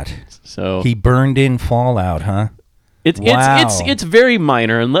lot. so He burned in Fallout, huh? It's Wow. it's very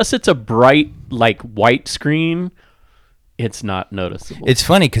minor unless it's a bright like white screen. It's not noticeable. It's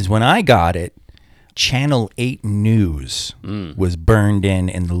funny because when I got it, Channel 8 News was burned in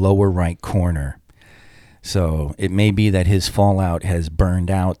the lower right corner. So it may be that his Fallout has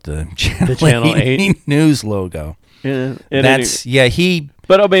burned out the Channel 8? News logo. Yeah,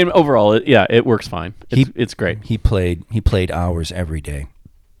 But I mean, overall, it works fine. It's great. He played hours every day.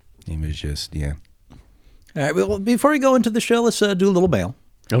 He was just All right. Well, before we go into the show, let's do a little mail.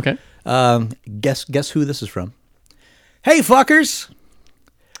 Okay. Guess who this is from? Hey, fuckers.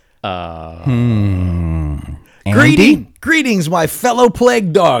 Andy? Greetings, my fellow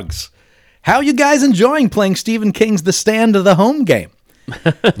plague dogs. How you guys enjoying playing Stephen King's The Stand of the Home game?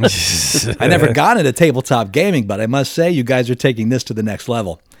 I never got into tabletop gaming, but I must say you guys are taking this to the next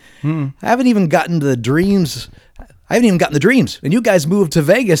level. I haven't even gotten the dreams, and you guys moved to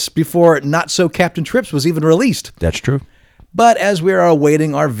Vegas before Not So Captain Trips was even released. That's true. But as we are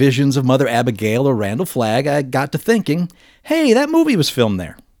awaiting our visions of Mother Abigail or Randall Flagg, I got to thinking, hey, that movie was filmed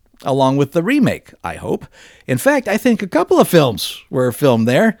there. along with the remake, I hope. In fact, I think a couple of films were filmed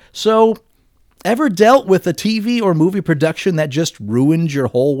there. So, ever dealt with a TV or movie production that just ruined your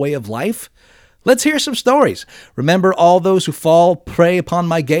whole way of life? Let's hear some stories. Remember, all those who fall prey upon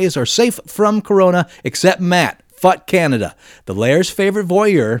my gaze are safe from corona, except Matt, Fuck Canada, the Lair's favorite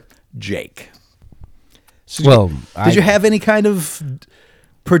voyeur, Jake. So did you have any kind of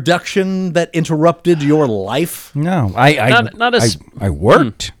production that interrupted your life? No, I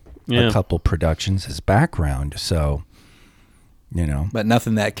worked a couple productions as background, so But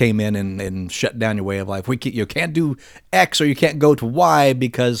nothing that came in and shut down your way of life. You can't do X or you can't go to Y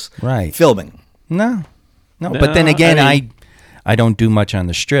because filming. No. But then again, I don't do much on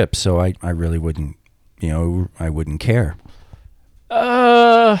the strip, so I really wouldn't, I wouldn't care.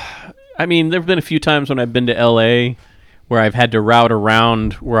 I mean, there have been a few times when I've been to L.A. where I've had to route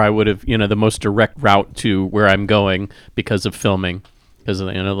around where I would have, the most direct route to where I'm going because of filming. Because,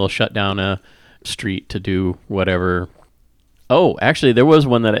 they'll shut down a street to do whatever. Oh, actually, there was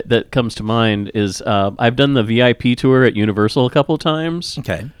one that comes to mind is I've done the VIP tour at Universal a couple of times.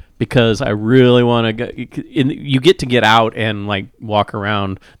 Okay. Because I really want to go. You get to get out and walk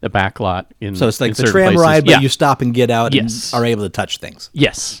around the back lot. So it's like the tram ride, but you stop and get out and are able to touch things.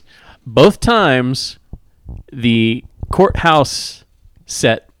 Yes. Both times, the courthouse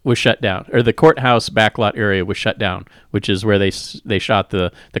set was shut down, or the courthouse backlot area was shut down, which is where they shot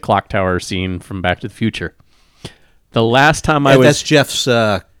the clock tower scene from Back to the Future. The last time that's Jeff's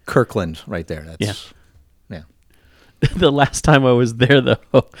Kirkland right there. That's, yeah. The last time I was there,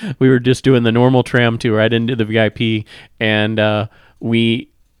 though, we were just doing the normal tram tour. I didn't do the VIP, and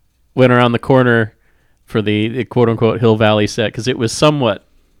we went around the corner for the quote-unquote Hill Valley set, because it was somewhat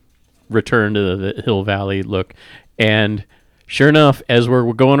return to the Hill Valley look. And sure enough, as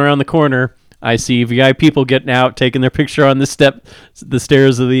we're going around the corner, I see VIP people getting out, taking their picture on the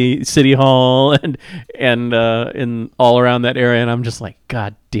stairs of the city hall, and in all around that area. And I'm just like,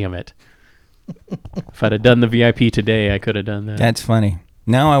 God damn it! If I'd have done the VIP today, I could have done that. That's funny.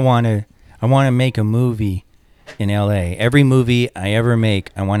 Now I want to make a movie in LA. Every movie I ever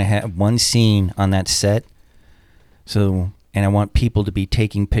make, I want to have one scene on that set. And I want people to be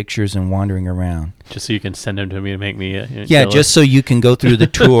taking pictures and wandering around. Just so you can send them to me to make me just so you can go through the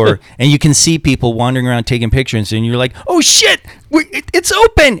tour and you can see people wandering around taking pictures, and you're like, oh shit, it's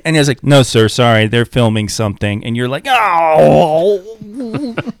open. And it's like, no sir, sorry, they're filming something. And you're like,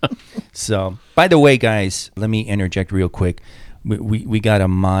 oh. So, by the way, guys, let me interject real quick. We got a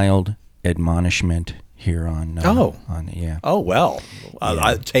mild admonishment here on Oh, well.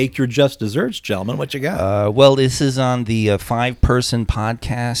 I'll take your just desserts, gentlemen. What you got? Well, this is on the 5-person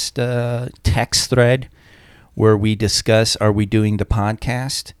podcast text thread where we discuss, are we doing the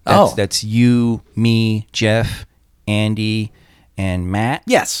podcast? That's you, me, Jeff, Andy, and Matt.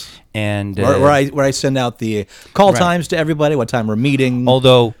 Yes. And where I send out the call times to everybody, what time we're meeting.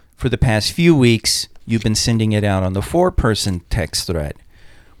 Although for the past few weeks, you've been sending it out on the 4-person text thread,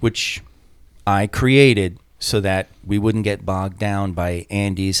 which I created so that we wouldn't get bogged down by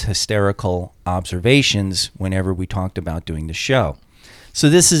Andy's hysterical observations whenever we talked about doing the show. So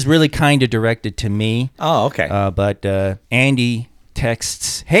this is really kind of directed to me. Oh, okay. But Andy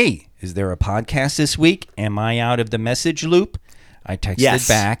texts, hey, is there a podcast this week? Am I out of the message loop? I texted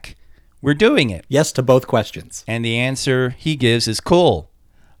back, we're doing it. Yes to both questions. And the answer he gives is, cool.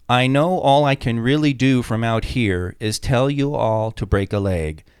 I know all I can really do from out here is tell you all to break a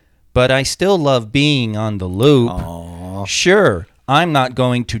leg. But I still love being on the loop. Aww. Sure, I'm not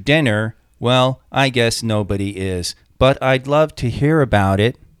going to dinner. Well, I guess nobody is. But I'd love to hear about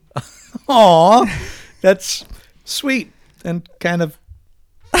it. Aw, that's sweet and kind of...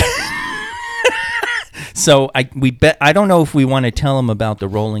 So I don't know if we want to tell him about the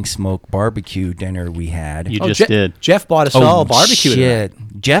Rolling Smoke barbecue dinner we had. You just did. Jeff bought us all barbecue dinner.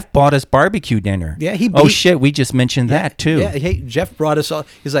 Jeff bought us barbecue dinner. Yeah, we just mentioned that too. Yeah, hey, Jeff brought us all.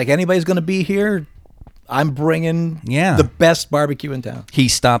 He's like, anybody's going to be here, I'm bringing the best barbecue in town. He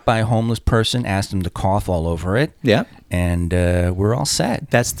stopped by a homeless person, asked him to cough all over it. Yeah. And we're all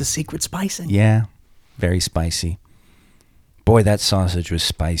set. That's the secret spicing. Yeah, very spicy. Boy, that sausage was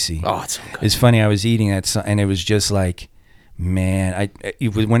spicy. Oh, it's so good. It's funny. I was eating that, and it was just like, man.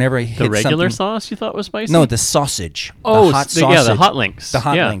 Whenever I hit the regular something, sauce you thought was spicy? No, the sausage. Oh, the hot sausage. the hot links. The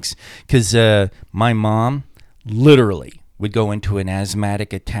hot links. Because my mom literally would go into an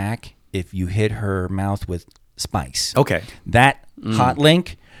asthmatic attack if you hit her mouth with spice. Okay. That hot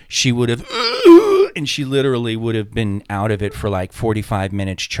link, she would have, and she literally would have been out of it for like 45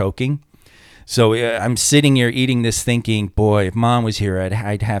 minutes choking. So I'm sitting here eating this thinking, boy, if Mom was here,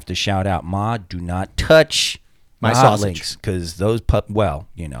 I'd have to shout out, Ma, do not touch My hot sausage. links, because those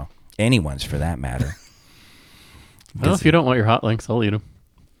anyone's for that matter. Well, if you don't want your hot links, I'll eat them.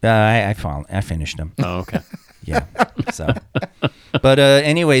 I finished them. Oh, okay. Yeah. So, but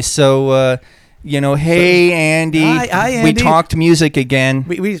anyway, so hey Andy, Hi, we Andy. talked music again.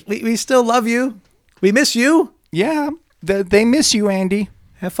 We still love you. We miss you. Yeah, they miss you, Andy.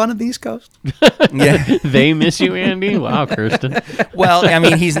 Have fun on the East Coast. Yeah. They miss you, Andy? Wow, Kirsten. Well, I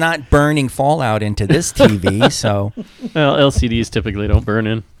mean, he's not burning Fallout into this TV, so. Well, LCDs typically don't burn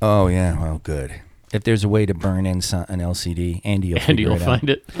in. Oh yeah, well, good. If there's a way to burn in an LCD, Andy will Andy figure will it find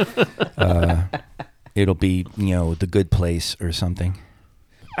it. out. It'll be The Good Place or something.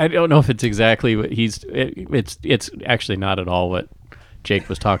 I don't know if it's exactly what it's actually not at all what Jake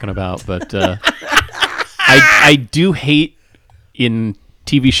was talking about, but I do hate in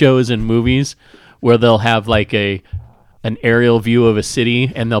TV shows and movies where they'll have like an aerial view of a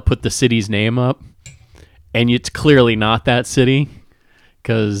city and they'll put the city's name up, and it's clearly not that city.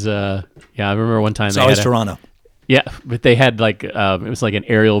 Because I remember one time It's they always had Toronto. yeah, but they had like it was like an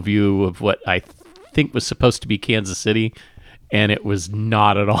aerial view of what I think was supposed to be Kansas City, and it was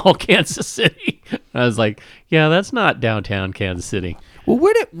not at all Kansas City. I was like, yeah, that's not downtown Kansas City. Well,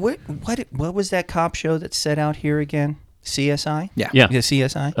 what was that cop show that's set out here again? CSI? Yeah. Yeah.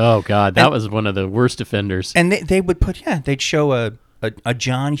 CSI? Oh God, that was one of the worst offenders. And they would they'd show a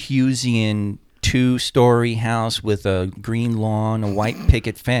John Hughesian 2-story house with a green lawn, a white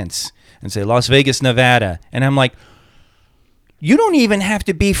picket fence, and say Las Vegas, Nevada. And I'm like, you don't even have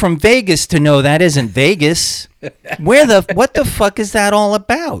to be from Vegas to know that isn't Vegas. What the fuck is that all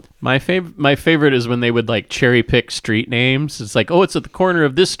about? My favorite is when they would like cherry pick street names. It's like, oh, it's at the corner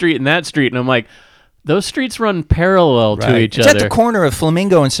of this street and that street, and I'm like, those streets run parallel to each It's other. at the corner of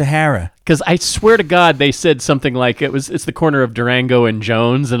Flamingo and Sahara. Because I swear to God, they said something like it's the corner of Durango and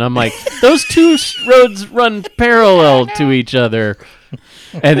Jones, and I'm like, those two roads run parallel to each other.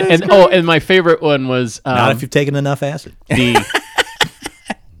 And my favorite one was Not if you've taken enough acid.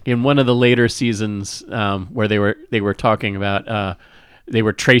 in one of the later seasons where they were talking about they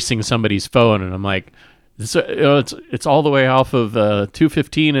were tracing somebody's phone, and I'm like, it's all the way off of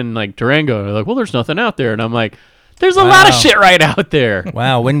 215 and like Durango. And they're like, well, there's nothing out there, and I'm like, there's a lot of shit right out there.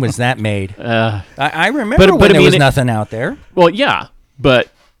 Wow, when was that made? I remember but when I there mean, was nothing out there. Well, yeah, but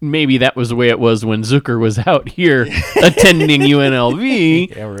maybe that was the way it was when Zucker was out here attending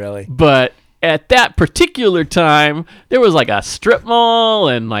UNLV. Yeah, really. But at that particular time, there was like a strip mall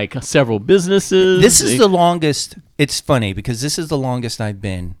and like several businesses. This is the longest. It's funny because this is the longest I've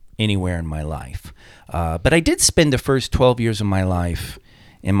been anywhere in my life. But I did spend the first 12 years of my life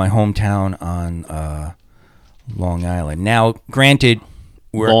in my hometown on Long Island. Now, granted,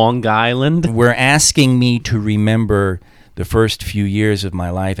 Long Island. we're asking me to remember the first few years of my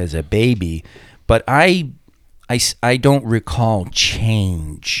life as a baby, but I don't recall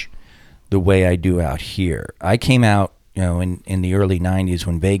change the way I do out here. I came out, in the early 90s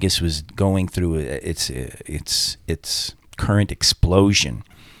when Vegas was going through its current explosion.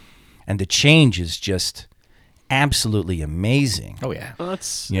 And the change is just absolutely amazing. Oh, yeah. Well,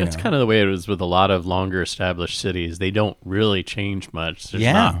 that's You that's know. kind of the way it is with a lot of longer established cities. They don't really change much. There's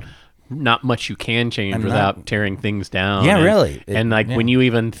Yeah. not much you can change I'm without not- tearing things down. Yeah, And- really. And like when you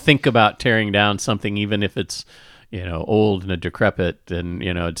even think about tearing down something, even if it's old and decrepit, and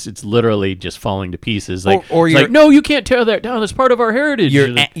it's literally just falling to pieces. Like, Or it's you're- like, no, you can't tear that down. That's part of our heritage.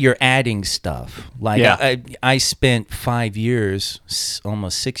 You're adding stuff. Like Yeah. I spent 5 years,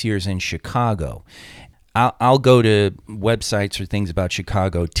 almost 6 years in Chicago. I'll go to websites or things about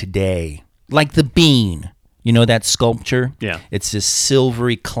Chicago today, like the Bean. You know that sculpture? Yeah. It's this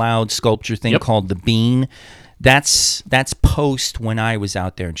silvery cloud sculpture thing Yep. called the Bean. That's post when I was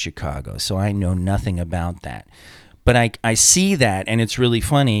out there in Chicago, so I know nothing about that. But I see that, and it's really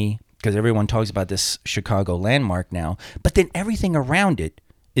funny because everyone talks about this Chicago landmark now, but then everything around it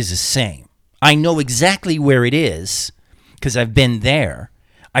is the same. I know exactly where it is because I've been there.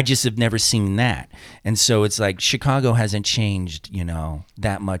 I just have never seen that. And so it's like Chicago hasn't changed,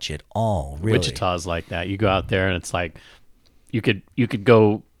 that much at all, really. Wichita's like that. You go out there and it's like you could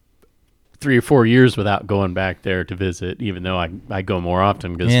go 3 or 4 years without going back there to visit, even though I go more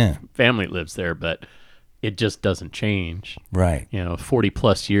often because Yeah. family lives there, but it just doesn't change. Right. 40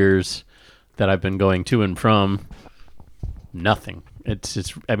 plus years that I've been going to and from, nothing.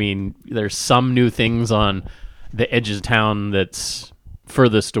 There's some new things on the edges of town that's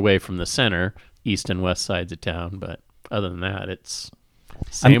furthest away from the center, east and west sides of town, but other than that, it's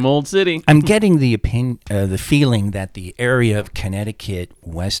same old city. I'm getting the feeling that the area of Connecticut,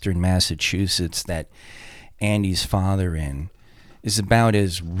 Western Massachusetts that Andy's father in is about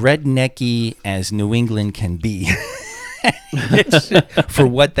as rednecky as New England can be, for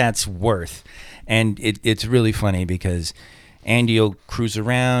what that's worth. And it's really funny because Andy will cruise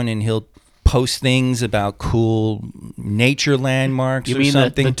around and he'll post things about cool nature landmarks You or mean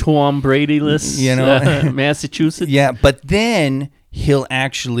something. the Tom Brady list, You know? Massachusetts? Yeah, but then he'll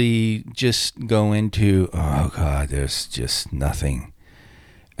actually just go into, oh God, there's just nothing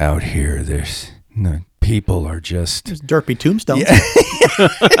out here. There's no, people are just. There's derpy tombstones.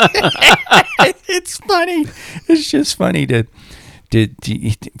 It's funny. It's just funny to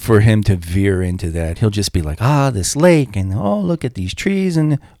for him to veer into that. He'll just be like, this lake, and look at these trees,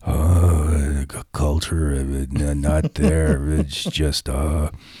 and the culture of it, not there. It's just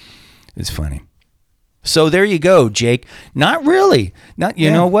it's funny. So there you go, Jake. Not really. Not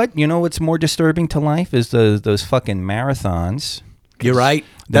you know what? You know what's more disturbing to life is those fucking marathons. You're right.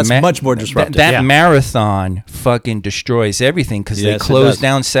 That's much more disruptive. That marathon fucking destroys everything because they Yes, it close does.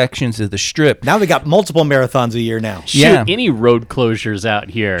 down sections of the strip. Now they got multiple marathons a year now. Shoot, Yeah. any road closures out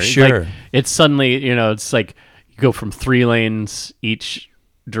here. Sure. Like, it's suddenly, it's like you go from 3 lanes each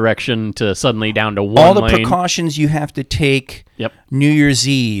direction to suddenly down to 1 All the lane. precautions you have to take Yep. New Year's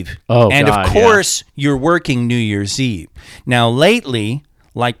Eve. Oh, and God, of course, you're working New Year's Eve. Now, lately,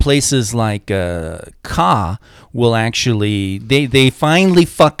 like places like Ka will actually they finally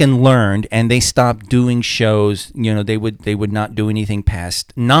fucking learned and they stopped doing shows. They would not do anything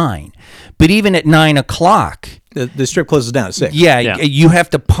past 9. But even at 9 o'clock, The strip closes down at 6. Yeah. you have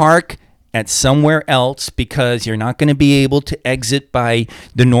to park at somewhere else because you're not going to be able to exit by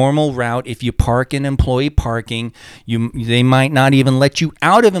the normal route. If you park in employee parking, they might not even let you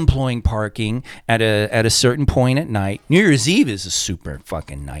out of employee parking at a certain point at night. New Year's Eve is a super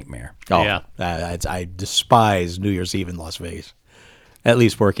fucking nightmare. Oh, Yeah. I despise New Year's Eve in Las Vegas. At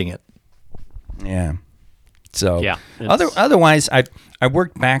least working it. Yeah. So Yeah, otherwise, I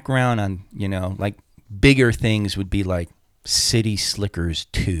worked background on like bigger things would be like City Slickers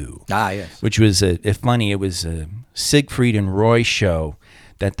 2. Ah, yes. Which was funny. It was a Siegfried and Roy show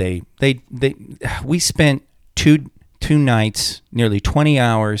that we spent two nights, nearly 20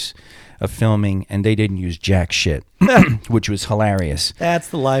 hours of filming, and they didn't use jack shit, which was hilarious. That's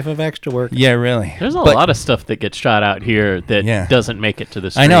the life of extra work. Yeah, really. There's a lot of stuff that gets shot out here that Yeah. doesn't make it to the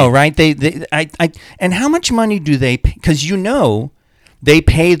screen. I know, right? And how much money do they pay? Because they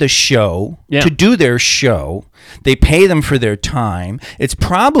pay the show Yeah. to do their show. They pay them for their time. It's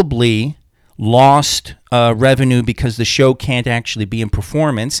probably lost revenue because the show can't actually be in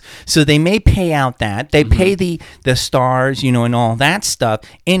performance. So they may pay out that. They pay the stars, and all that stuff,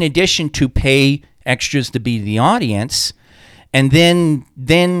 in addition to pay extras to be the audience. And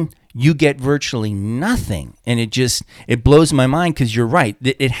then you get virtually nothing. And it blows my mind because you're right.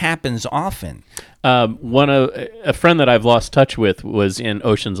 It happens often. A friend that I've lost touch with was in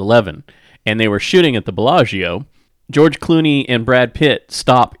Ocean's 11, and they were shooting at the Bellagio. George Clooney and Brad Pitt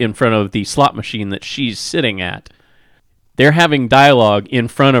stop in front of the slot machine that she's sitting at. They're having dialogue in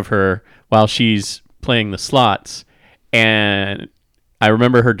front of her while she's playing the slots, and I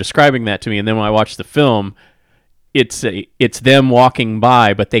remember her describing that to me. And then when I watched the film, it's them walking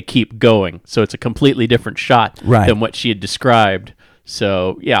by, but they keep going, so it's a completely different shot Right. than what she had described.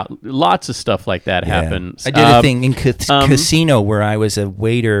 So yeah, lots of stuff like that happens. I did a thing in casino where I was a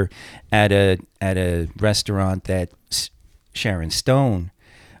waiter at a restaurant that Sharon Stone,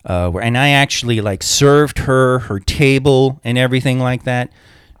 and I actually like served her table and everything like that.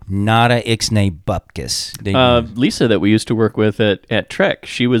 Nada ixnay bupkis. Lisa that we used to work with at Trek,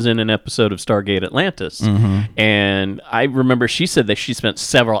 she was in an episode of Stargate Atlantis. And I remember she said that she spent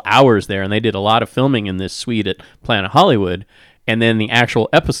several hours there, and they did a lot of filming in this suite at Planet Hollywood. And then the actual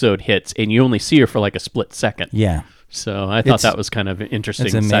episode hits, and you only see her for like a split second. Yeah. So I thought that was kind of an interesting.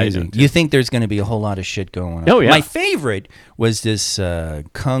 It's amazing. side You think there's going to be a whole lot of shit going on. Oh, yeah. My favorite was this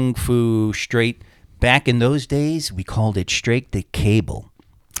Kung Fu straight. Back in those days, we called it straight to cable.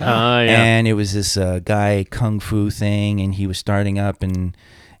 Yeah. And it was this guy Kung Fu thing, and he was starting up and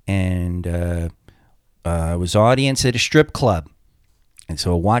was audience at a strip club. And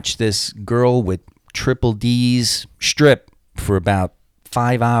so I watched this girl with triple D's strip for about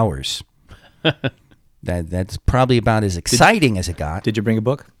 5 hours. That's probably about as exciting as it got. Did you bring a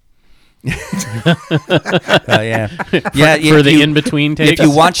book? Yeah, for the in-between takes. If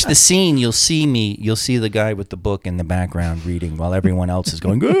you watch the scene, you'll see the guy with the book in the background reading while everyone else is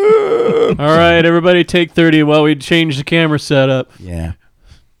going. "Ah!" All right, everybody, take 30 while we change the camera setup. Yeah.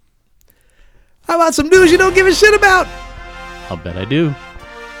 How about some news you don't give a shit about? I'll bet I do.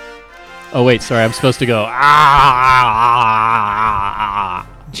 Oh wait, sorry, I'm supposed to go.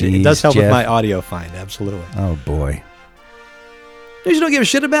 It does help with my audio find, absolutely. Oh boy. News you don't give a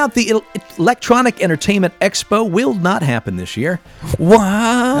shit about, the Electronic Entertainment Expo will not happen this year.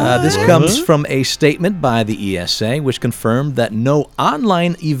 What? This comes from a statement by the ESA, which confirmed that no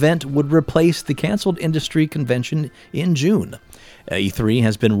online event would replace the canceled industry convention in June. E3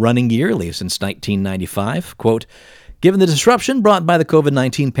 has been running yearly since 1995. Quote, given the disruption brought by the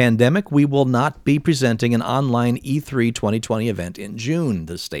COVID-19 pandemic, we will not be presenting an online E3 2020 event in June,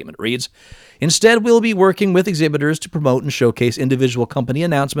 the statement reads. Instead, we'll be working with exhibitors to promote and showcase individual company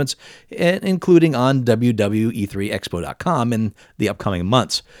announcements, including on www.e3expo.com in the upcoming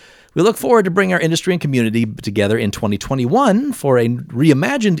months. We look forward to bringing our industry and community together in 2021 for a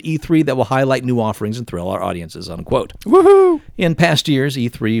reimagined E3 that will highlight new offerings and thrill our audiences, unquote. Woohoo! In past years,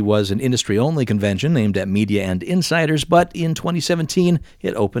 E3 was an industry-only convention aimed at media and insiders, but in 2017,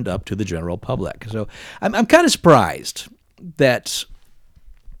 it opened up to the general public. So I'm kind of surprised that...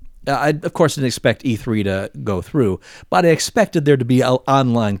 I, of course, didn't expect E3 to go through, but I expected there to be an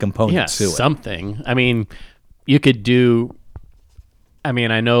online component to it. Something. I mean, you could do... I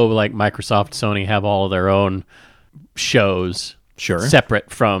mean, I know like Microsoft, Sony have all of their own shows separate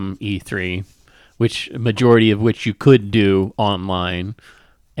from E3, which majority of which you could do online,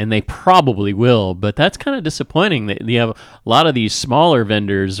 and they probably will, but that's kind of disappointing that you have a lot of these smaller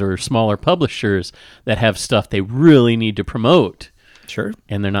vendors or smaller publishers that have stuff they really need to promote. Sure.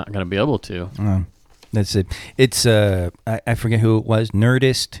 And they're not going to be able to. That's it. It's I forget who it was,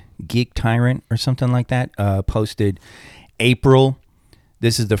 Nerdist, Geek Tyrant, or something like that. Posted April.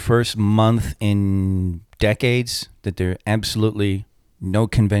 This is the first month in decades that there are absolutely no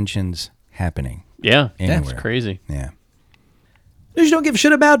conventions happening. Yeah, anywhere. That's crazy. Yeah. News you don't give a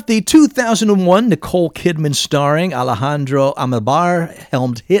shit about, the 2001 Nicole Kidman starring Alejandro Amenabar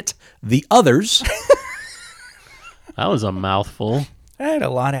helmed hit The Others. That was a mouthful. I had a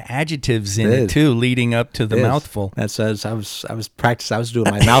lot of adjectives in it too, leading up to the mouthful. That says I was practicing. I was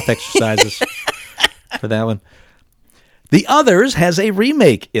doing my mouth exercises for that one. The Others has a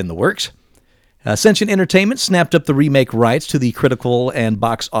remake in the works. Ascension Entertainment snapped up the remake rights to the critical and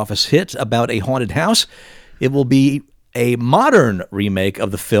box office hit about a haunted house. It will be a modern remake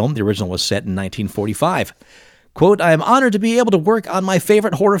of the film. The original was set in 1945. Quote, I am honored to be able to work on my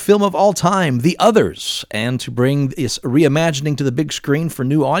favorite horror film of all time, The Others, and to bring this reimagining to the big screen for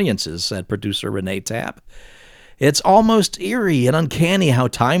new audiences, said producer Renee Tapp. It's almost eerie and uncanny how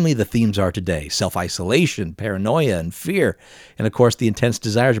timely the themes are today. Self-isolation, paranoia, and fear. And, of course, the intense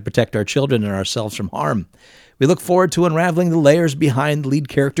desire to protect our children and ourselves from harm. We look forward to unraveling the layers behind lead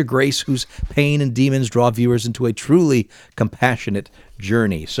character Grace, whose pain and demons draw viewers into a truly compassionate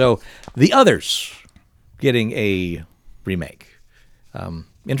journey. So, The Others getting a remake.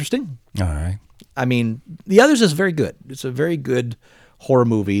 Interesting. All right. I mean, The Others is very good. It's a very good horror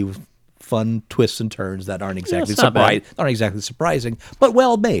movie with fun twists and turns that aren't exactly surprising, but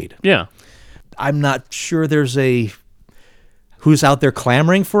well made. Yeah. I'm not sure there's who's out there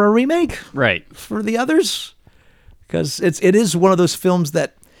clamoring for a remake, Right. for The Others, because it is one of those films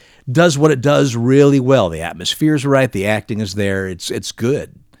that does what it does really well. The atmosphere's right, the acting is there. It's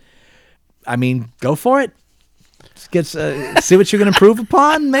good. I mean, go for it. See what you can improve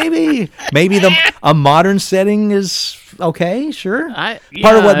upon. Maybe a modern setting is okay. Sure. Part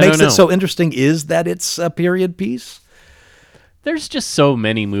of what makes it so interesting is that it's a period piece. There's just so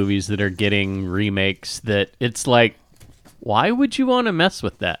many movies that are getting remakes that it's like, why would you want to mess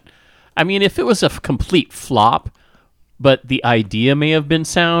with that? I mean, if it was a complete flop, but the idea may have been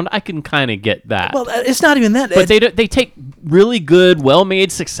sound, I can kind of get that. Well, it's not even that. But they take really good,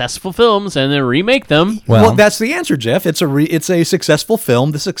 well-made, successful films and then remake them. Well, that's the answer, Jeff. It's a successful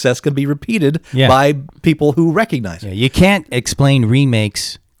film. The success can be repeated by people who recognize it. Yeah, you can't explain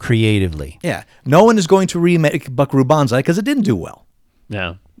remakes creatively. Yeah, no one is going to remake Buckaroo Banzai because it didn't do well.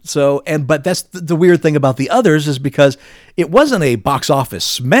 Yeah. So, but that's the weird thing about The Others is because it wasn't a box office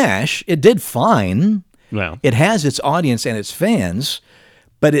smash. It did fine. Well, it has its audience and its fans,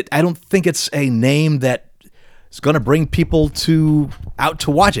 but I don't think it's a name that is going to bring people out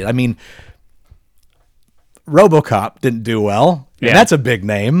to watch it. I mean, RoboCop didn't do well. Yeah. And that's a big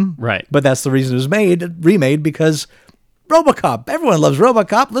name. Right. But that's the reason it was remade because RoboCop. Everyone loves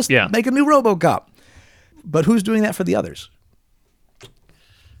RoboCop. Let's make a new RoboCop. But who's doing that for The Others?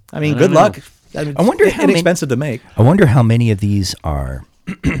 I mean, good luck. I wonder how inexpensive to make. I wonder how many of these are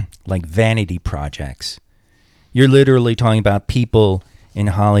like vanity projects. You're literally talking about people in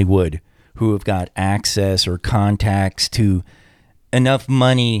Hollywood who have got access or contacts to enough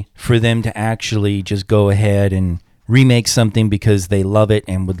money for them to actually just go ahead and remake something because they love it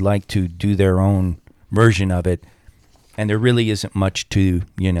and would like to do their own version of it. And there really isn't much to,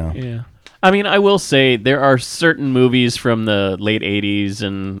 Yeah. I mean, I will say there are certain movies from the late 80s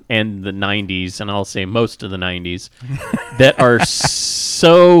and the 90s, and I'll say most of the 90s, that are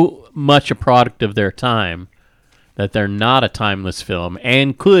so much a product of their time that they're not a timeless film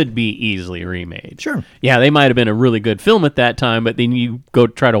and could be easily remade. Sure. Yeah, they might have been a really good film at that time, but then you go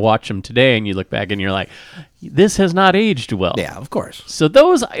try to watch them today and you look back and you're like, this has not aged well. Yeah, of course. So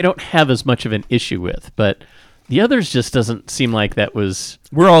those I don't have as much of an issue with, but the others just doesn't seem like that was...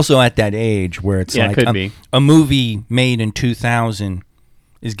 We're also at that age where it's Yeah, it like could be. a movie made in 2000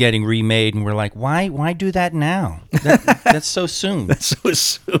 is getting remade, and we're like, why do that now? That's so soon. So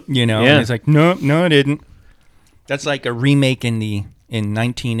soon. You know, Yeah. and it's like, no, it didn't. That's like a remake in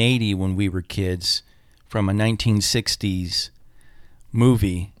 1980 when we were kids from a 1960s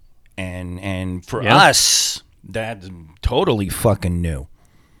movie, and for Yeah. us, that's totally fucking new.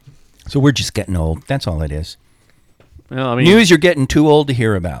 So we're just getting old. That's all it is. Well, I mean, News you're getting too old to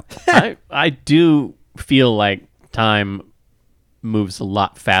hear about. I do feel like time moves a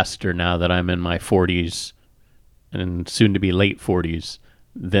lot faster now that I'm in my 40s and soon to be late 40s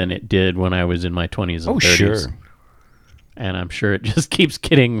than it did when I was in my 20s and Oh, 30s. sure. And I'm sure it just keeps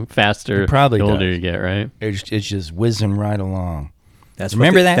getting faster It probably the older does. you get, right? It's just whizzing right along. That's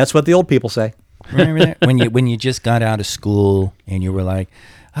Remember what that? That's what the old people say. Remember that when you just got out of school and you were like,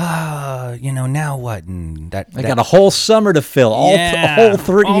 now what? And that I got a whole summer to fill. yeah. A whole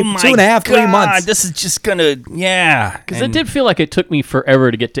 3 months. This is just gonna Because it did feel like it took me forever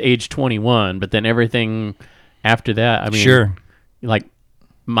to get to age 21, but then everything after that, I mean, Sure. like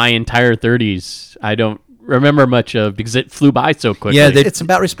my entire 30s, I don't remember much of because it flew by so quickly. Yeah, It's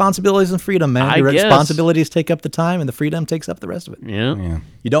about responsibilities and freedom, man. I Your guess. responsibilities take up the time, and the freedom takes up the rest of it. yeah,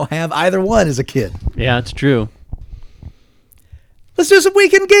 You don't have either one as a kid. yeah, it's true. Let's do some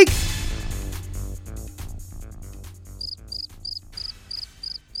Weekend Geek.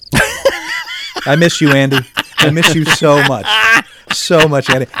 I miss you, Andy. I miss you so much. So much,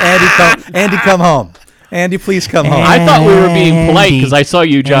 Andy. Andy, come home. Andy, please come home. I thought we were being polite because I saw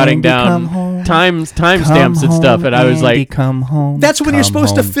you jotting Andy, come down home. timestamps and stuff, and I was like, come home. That's when you're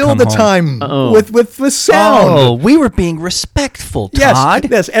supposed to fill the time Uh-oh. with sound. Oh, we were being respectful, Yes,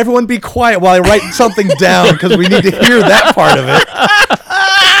 Todd. yes. Everyone be quiet while I write something down because we need to hear that part of it.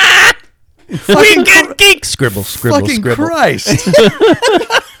 Weekend Geek. Scribble, scribble, Fucking scribble. Christ.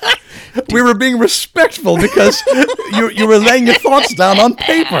 We were being respectful because you were laying your thoughts down on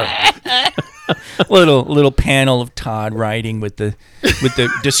paper. Little panel of Todd writing with the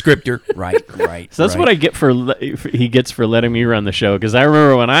descriptor. Right. so that's what I get he gets for letting me run the show. Because I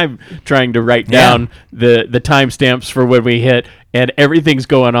remember when I'm trying to write down the timestamps for when we hit, and everything's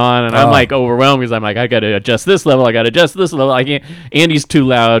going on, and I'm like overwhelmed because I'm like, I got to adjust this level, I got to adjust this level. I can't. Andy's too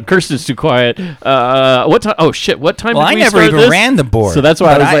loud, Kirsten's too quiet. What time? Oh shit! What time? Well, did I we never start even this? ran the board. So that's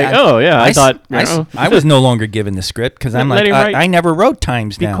why I But was like, oh yeah, I thought I was no longer given the script because I'm Let like, him write- I never wrote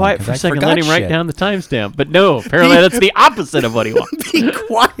times Be down. quiet 'cause for a I second. forgot Let him write shit. down the timestamp. But no, apparently that's the opposite of what he wants. Be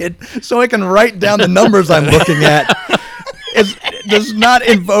quiet so I can write down the numbers I'm looking at. It does not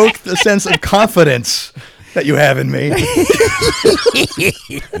invoke the sense of confidence that you have in me.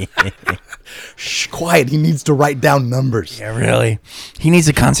 Shh, quiet. He needs to write down numbers. Yeah, really. He needs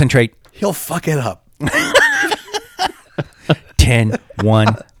to concentrate. He'll fuck it up. 10,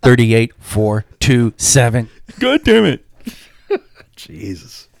 1, 38, 4, 2, 7. God damn it!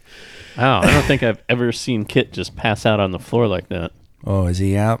 Jesus. Wow, I don't think I've ever seen Kit just pass out on the floor like that. Oh, is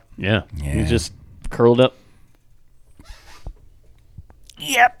he out? Yeah, Yeah. he's just curled up.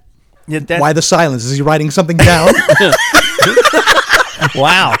 Yep. Yeah, Why the silence? Is he writing something down?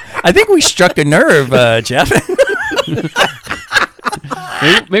 Wow. I think we struck a nerve, Jeff.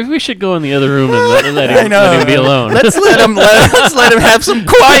 Maybe we should go in the other room and let him be alone. let's let him have some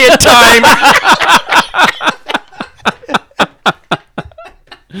quiet time.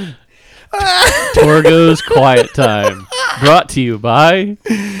 Torgo's Quiet Time, brought to you by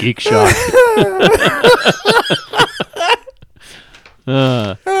Geek Shock.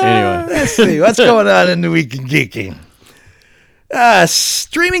 Anyway, Let's see. What's going on in the Week in Geeking?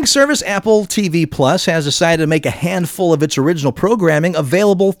 Streaming service Apple TV Plus has decided to make a handful of its original programming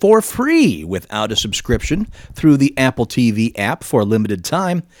available for free without a subscription through the Apple TV app for a limited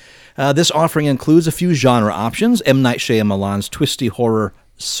time. This offering includes a few genre options: M. Night Shyamalan's twisty horror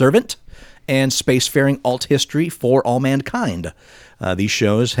Servant and spacefaring alt history For All Mankind. These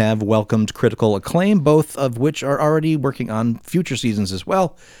shows have welcomed critical acclaim, both of which are already working on future seasons as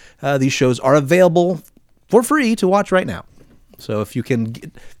well. These shows are available for free to watch right now. So if you can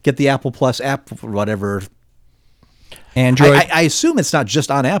get the Apple Plus app or whatever. Android. I assume it's not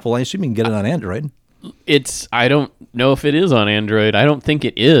just on Apple. I assume you can get it on Android. I don't know if it is on Android. I don't think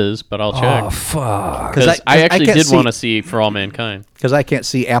it is, but I'll check. Oh, fuck. Because I actually can't did see- want to see For All Mankind. Because I can't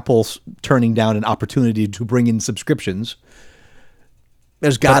see Apple turning down an opportunity to bring in subscriptions.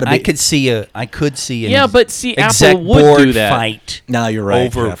 There's got to be. I could see an Yeah, but see, exec Apple would board do that. fight. No, you're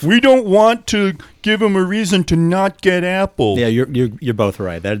right. Over. Jeff. We don't want to give them a reason to not get Apple. Yeah, you're both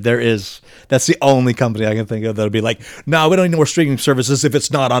right. That's the only company I can think of that'll be like, no, we don't need more streaming services if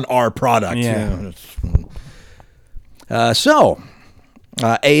it's not on our product. Yeah.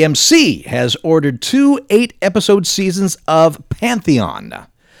 AMC has ordered 2 8-episode seasons of Pantheon,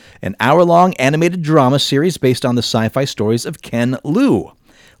 an hour-long animated drama series based on the sci-fi stories of Ken Liu.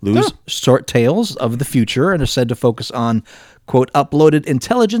 Liu's short tales of the future and are said to focus on, quote, uploaded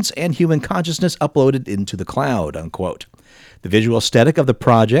intelligence and human consciousness uploaded into the cloud, unquote. The visual aesthetic of the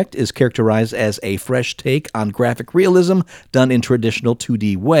project is characterized as a fresh take on graphic realism done in traditional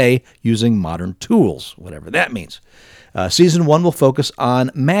 2D way using modern tools, whatever that means. Season 1 will focus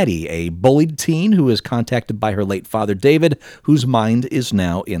on Maddie, a bullied teen who is contacted by her late father David, whose mind is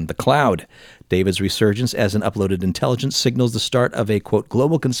now in the cloud. David's resurgence as an uploaded intelligence signals the start of a, quote,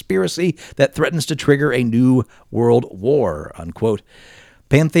 global conspiracy that threatens to trigger a new world war, unquote.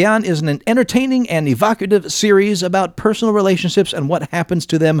 Pantheon is an entertaining and evocative series about personal relationships and what happens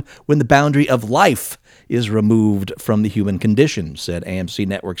to them when the boundary of life is removed from the human condition, said AMC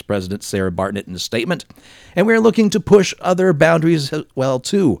Network's president Sarah Bartlett in a statement. And we're looking to push other boundaries as well,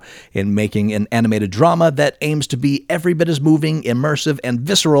 too, in making an animated drama that aims to be every bit as moving, immersive, and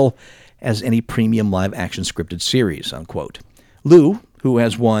visceral as any premium live-action scripted series, unquote. Liu, who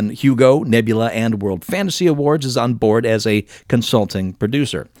has won Hugo, Nebula, and World Fantasy Awards, is on board as a consulting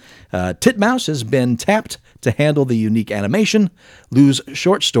producer. Titmouse has been tapped to handle the unique animation. Liu's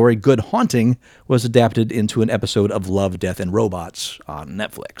short story, Good Haunting, was adapted into an episode of Love, Death, and Robots on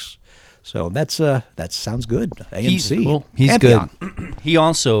Netflix. So that sounds good. AMC. He's Pantheon. good. He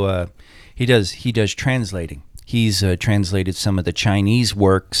also he does translating. He's translated some of the Chinese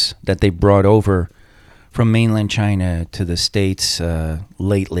works that they brought over from mainland China to the States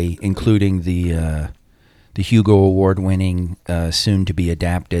lately, including the Hugo Award-winning, soon-to-be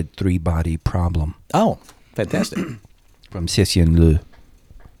adapted Three-Body Problem Oh, fantastic. from Cixin Liu.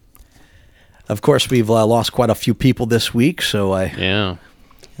 Of course, we've lost quite a few people this week, so Yeah.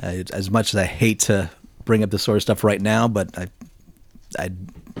 as much as I hate to bring up this sort of stuff right now, but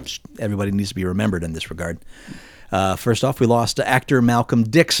everybody needs to be remembered in this regard. First off, we lost actor Malcolm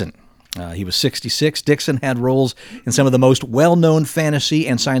Dixon. He was 66. Dixon had roles in some of the most well-known fantasy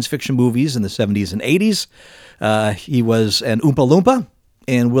and science fiction movies in the 70s and 80s. He was an Oompa Loompa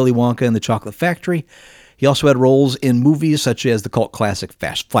in Willy Wonka and the Chocolate Factory. He also had roles in movies such as the cult classic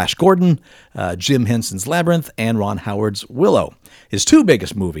Flash Gordon, Jim Henson's Labyrinth, and Ron Howard's Willow. His 2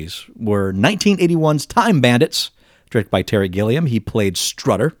 biggest movies were 1981's Time Bandits, directed by Terry Gilliam. He played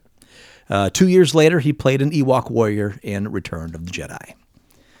Strutter. 2 years later, he played an Ewok warrior in Return of the Jedi.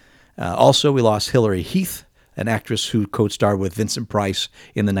 Also, we lost Hilary Heath, an actress who co-starred with Vincent Price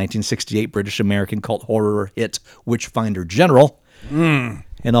in the 1968 British-American cult horror hit Witchfinder General,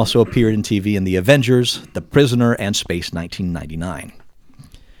 and also appeared in TV in The Avengers, The Prisoner, and Space 1999.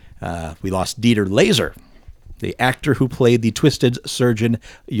 We lost Dieter Laser, the actor who played the twisted surgeon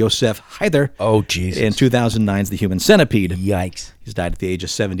Yosef Haider Oh, Jesus. in 2009's The Human Centipede. Yikes. He's died at the age of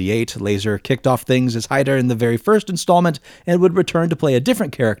 78. Laser kicked off things as Haider in the very first installment and would return to play a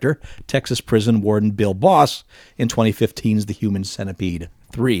different character, Texas prison warden Bill Boss, in 2015's The Human Centipede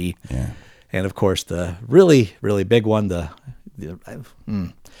 3. Yeah. And, of course, the really, really big one,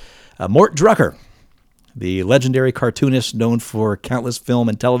 Mort Drucker, the legendary cartoonist known for countless film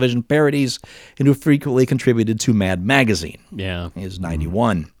and television parodies and who frequently contributed to Mad Magazine. Yeah. He is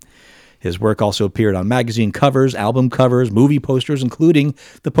 91. His work also appeared on magazine covers, album covers, movie posters, including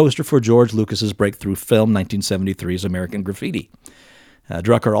the poster for George Lucas's breakthrough film 1973's American Graffiti.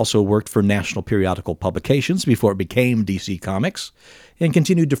 Drucker also worked for national periodical publications before it became DC Comics and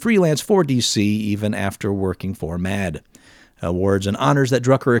continued to freelance for DC even after working for MAD. Awards and honors that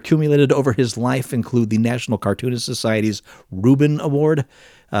Drucker accumulated over his life include the National Cartoonist Society's Reuben Award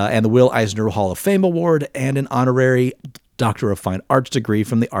and the Will Eisner Hall of Fame Award and an honorary Doctor of Fine Arts degree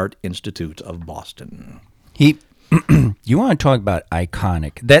from the Art Institute of Boston. You want to talk about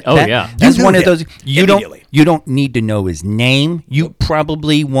iconic? That's You one knew of those. him You immediately. don't need to know his name. You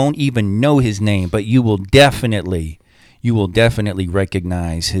probably won't even know his name, but you will definitely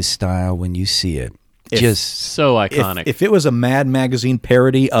recognize his style when you see it. So iconic. If it was a Mad Magazine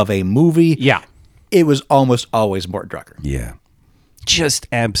parody of a movie, Yeah. it was almost always Mort Drucker. Yeah. Just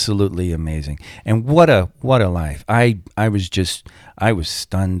absolutely amazing. And what a life. I was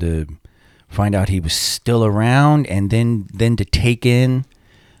stunned find out he was still around, and then to take in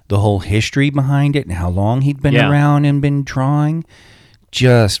the whole history behind it and how long he'd been Yeah. around and been drawing.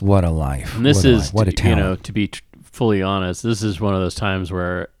 Just what a life. And this What a is, life. What a talent. to be fully honest, this is one of those times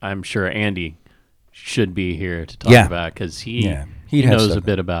where I'm sure Andy should be here to talk Yeah. about, because he Yeah. He'd have knows a something.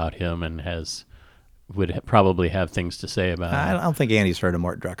 bit about him and probably have things to say about I him. don't think Andy's heard of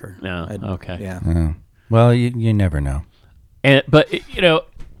Mort Drucker. No, okay. Yeah. Well, you never know. But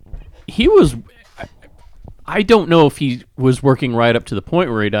he was. I don't know if he was working right up to the point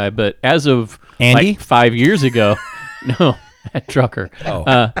where he died, but as of Andy? like 5 years ago, no, at Drucker.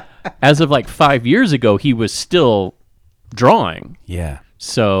 Oh. As of like 5 years ago, he was still drawing. Yeah.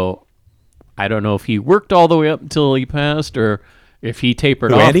 So I don't know if he worked all the way up until he passed, or if he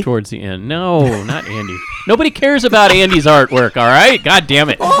tapered Who, off Andy? towards the end. No, not Andy. Nobody cares about Andy's artwork. All right, God damn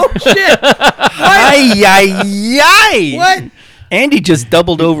it. Oh shit! Ay, ay, ay. What? Andy just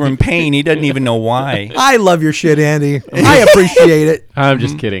doubled over in pain. He doesn't even know why. I love your shit, Andy. I appreciate it. I'm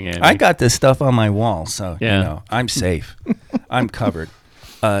just kidding, Andy. I got this stuff on my wall, so Yeah. I'm safe. I'm covered.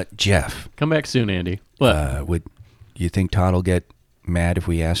 Jeff, Come back soon, Andy. What? would you think Todd will get mad if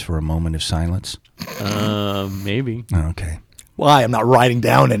we ask for a moment of silence? Maybe. Oh, okay. Why? I'm not writing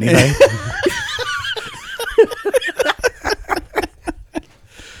down anything.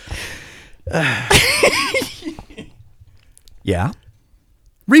 Yeah.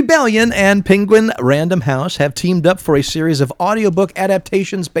 Rebellion and Penguin Random House have teamed up for a series of audiobook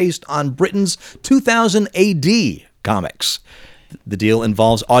adaptations based on Britain's 2000 AD comics. The deal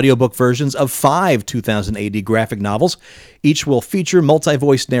involves audiobook versions of 5 2000 AD graphic novels. Each will feature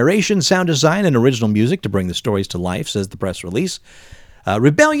multi-voice narration, sound design, and original music to bring the stories to life, says the press release.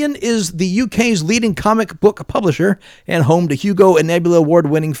 Rebellion is the UK's leading comic book publisher and home to Hugo and Nebula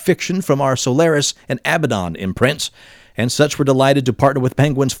Award-winning fiction from our Solaris and Abaddon imprints. And such were delighted to partner with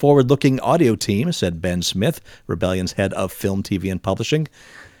Penguin's forward-looking audio team, said Ben Smith, Rebellion's head of film, TV, and publishing.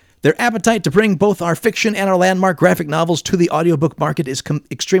 Their appetite to bring both our fiction and our landmark graphic novels to the audiobook market is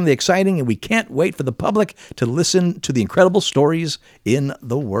extremely exciting, and we can't wait for the public to listen to the incredible stories in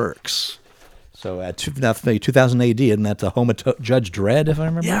the works. So at 2000 AD, isn't that the home of Judge Dredd, if I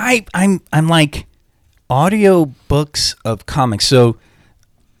remember? Yeah, I'm like audio books of comics. So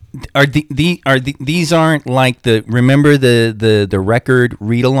these aren't like the record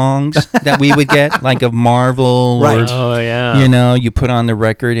read-alongs that we would get, like of Marvel, Right. Oh, yeah. you put on the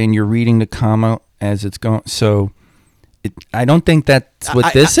record and you're reading the comic as it's going. So I don't think that's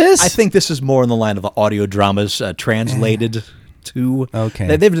what this is. I think this is more in the line of audio dramas translated to.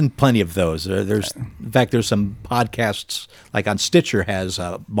 Okay. They've done plenty of those. In fact, there's some podcasts like on Stitcher has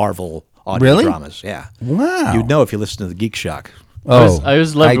Marvel audio Really? dramas. Yeah. Wow. You'd know if you listen to the Geek Shock. I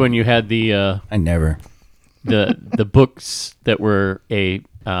always loved when you had the I never. the books that were a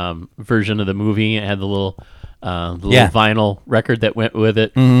version of the movie and had the little Yeah. vinyl record that went with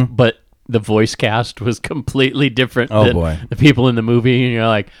it, but the voice cast was completely different Oh, than boy. the people in the movie, and you're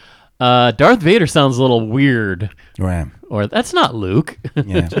like, Darth Vader sounds a little weird, Right. or that's not Luke.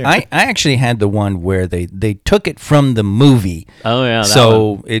 Yeah. I actually had the one where they took it from the movie. Oh yeah, that one.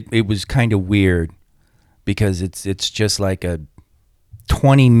 So it was kind of weird because it's just like a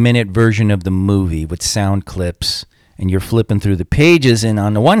 20-minute version of the movie with sound clips, and you're flipping through the pages, and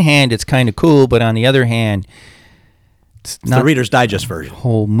on the one hand it's kind of cool, but on the other hand it's It's not the Reader's Digest version. the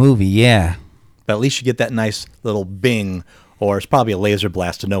whole movie. Yeah. But at least you get that nice little bing, or it's probably a laser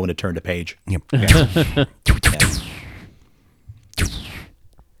blast to know when to turn to page. Yep.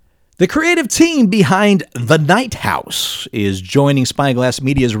 The creative team behind The Night House is joining Spyglass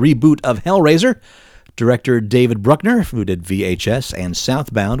Media's reboot of Hellraiser. Director David Bruckner, who did VHS and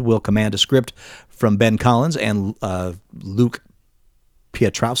Southbound, will command a script from Ben Collins and Luke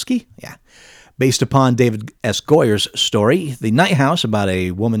Piotrowski. Yeah. Based upon David S. Goyer's story, The Night House, about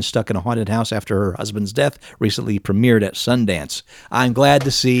a woman stuck in a haunted house after her husband's death, recently premiered at Sundance. I'm glad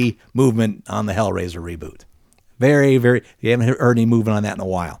to see movement on the Hellraiser reboot. Very, very. You haven't heard any movement on that in a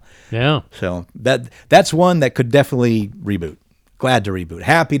while. yeah. So that's one that could definitely reboot. Glad to reboot.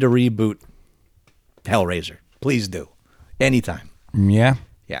 Happy to reboot Hellraiser. Please do. Anytime. Yeah.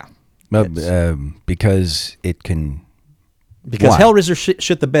 Yeah. Because it can. Because Why? Hellraiser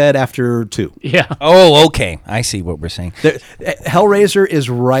shit the bed after 2. Yeah. Oh, okay. I see what we're saying. Hellraiser is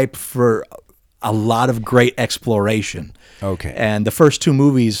ripe for a lot of great exploration. Okay. And the first 2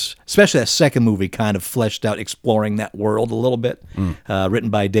 movies, especially that second movie, kind of fleshed out exploring that world a little bit. Written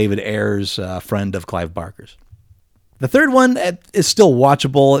by David Ayers, friend of Clive Barker's. The third one is still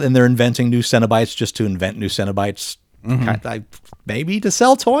watchable, and they're inventing new Cenobites just to invent new Cenobites. Maybe to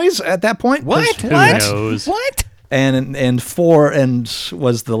sell toys at that point. What? Who What? knows? What? And 4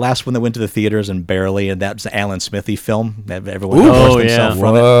 was the last one that went to the theaters, and barely, and that's the Alan Smithy film. Everyone divorced themselves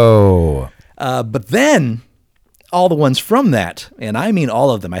from it. Whoa. But then all the ones from that, and I mean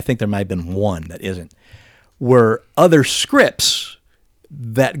all of them, I think there might have been one that isn't, were other scripts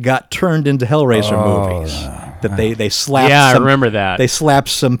that got turned into Hellraiser movies. That they slapped. Yeah, I remember that. They slapped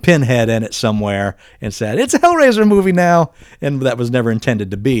some pinhead in it somewhere and said, it's a Hellraiser movie now. And that was never intended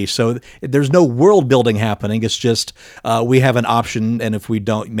to be. So there's no world building happening. It's just we have an option, and if we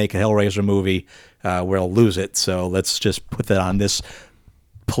don't make a Hellraiser movie, we'll lose it. So let's just put that on this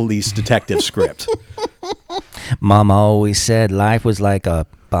police detective script. Mama always said life was like a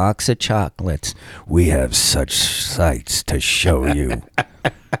box of chocolates. We have such sights to show you.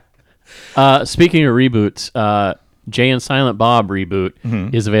 Speaking of reboots, Jay and Silent Bob reboot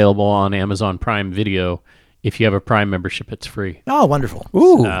is available on Amazon Prime Video. If you have a Prime membership, it's free. Oh, wonderful.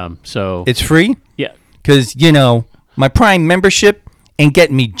 Ooh. So It's free? yeah, Because, my Prime membership ain't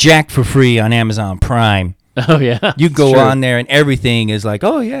getting me jack for free on Amazon Prime. oh yeah, You go Sure. on there and everything is like,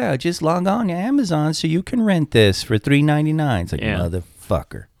 oh, yeah, just log on to Amazon so you can rent this for $3.99. It's like, Yeah.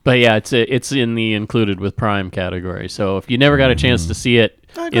 motherfucker. But yeah, it's in the included with Prime category. So if you never got a chance to see it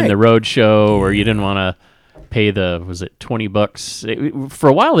in great. the road show, or you didn't want to pay was it $20? For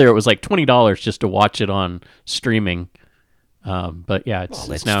a while there, it was like $20 just to watch it on streaming. But yeah,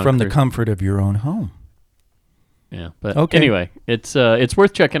 it's now from the comfort of your own home. Yeah, but Okay. anyway, it's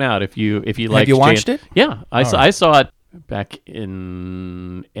worth checking out if you like. you watched it? Yeah, I All saw right. I saw it back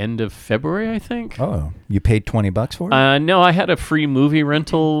in end of February, I think. Oh, you paid $20 for it? No, I had a free movie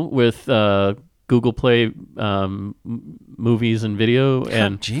rental with Google Play movies and video,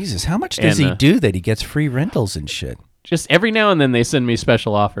 and Jesus, how much does he and, do that he gets free rentals and shit? just every now and then they send me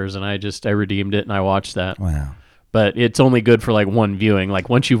special offers, and I redeemed it and I watched that. Wow. But it's only good for like one viewing. Like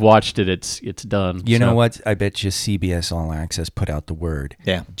once you've watched it, it's done. You know So- what? I bet you CBS All Access put out the word.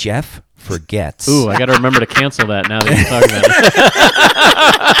 Yeah. Jeff forgets. Ooh, I got to remember to cancel that now that you're talking about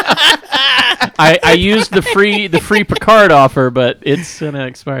it. I used the free Picard offer, but it's gonna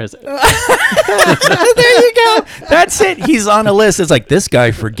expire. There you go. That's it. He's on a list. It's like, this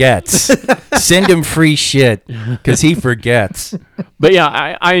guy forgets. Send him free shit because he forgets. But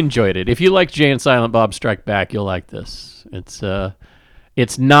yeah, I enjoyed it. If you like Jay and Silent Bob Strike Back, you'll like this.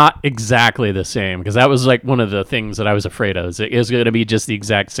 It's not exactly the same, because that was like one of the things that I was afraid of. It was going to be just the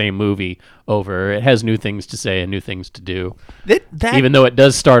exact same movie over. It has new things to say and new things to do. That Even though it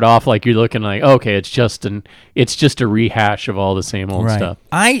does start off like you're looking like, okay, it's just a rehash of all the same old right. stuff.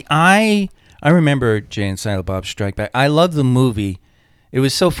 I remember Jay and Silent Bob Strike Back. I love the movie. It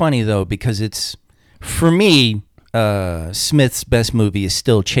was so funny though, because it's, for me, Smith's best movie is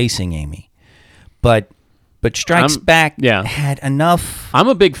still Chasing Amy, but Strikes Back yeah. had enough. I'm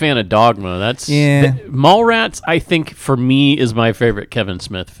a big fan of Dogma. Yeah. Mallrats, I think, for me, is my favorite Kevin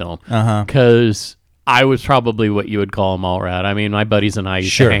Smith film. Uh-huh. Because I was probably what you would call a mall rat. I mean, my buddies and I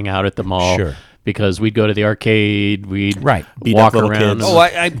used Sure. to hang out at the mall Sure. because we'd go to the arcade, we'd Right. Beat walk up little around. kids.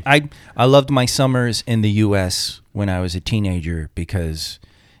 Oh, I loved my summers in the U.S. when I was a teenager because,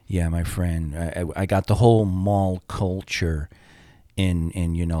 yeah, my friend, I got the whole mall culture in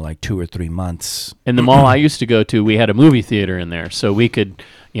like 2 or 3 months. In the mall I used to go to, we had a movie theater in there, so we could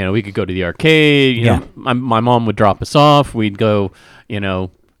go to the arcade. You Yeah. know, my mom would drop us off. We'd go,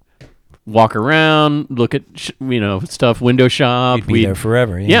 walk around, look at stuff, window shop. You'd be there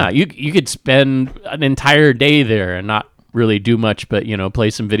forever. Yeah, you could spend an entire day there and not really do much, but play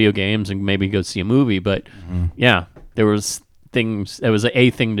some video games and maybe go see a movie. But yeah, there was things. It was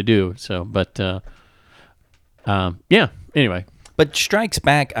a thing to do. So, but yeah. Anyway. But Strikes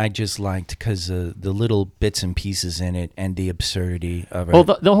Back, I just liked because the little bits and pieces in it and the absurdity of it. Well,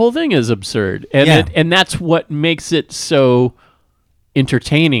 the whole thing is absurd, and Yeah. and that's what makes it so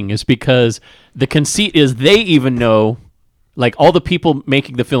entertaining. Is because the conceit is they even know, like all the people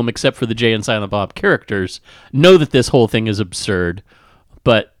making the film, except for the Jay and Silent Bob characters, know that this whole thing is absurd,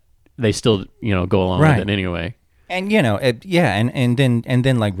 but they still go along Right. with it anyway. and and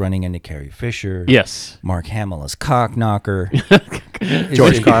then like running into Carrie Fisher. Yes. Mark Hamill as cock knocker.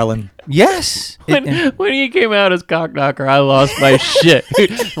 George Carlin. Yes. When he came out as Cockknocker, I lost my shit.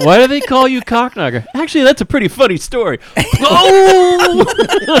 Why do they call you Cockknocker? Actually, that's a pretty funny story. Oh!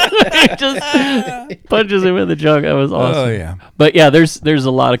 He just punches him in the junk. That was awesome. Oh yeah. But yeah, there's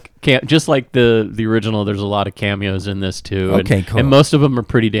a lot of just like the original. There's a lot of cameos in this too. Okay, and, cool. And most of them are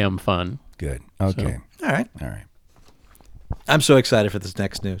pretty damn fun. Good. Okay. All right. All right. I'm so excited for this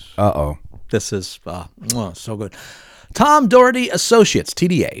next news. Uh-oh. This is so good. Tom Doherty Associates,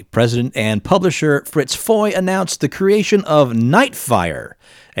 TDA, president and publisher Fritz Foy announced the creation of Nightfire,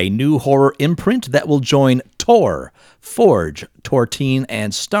 a new horror imprint that will join Tor, Forge, Tortine,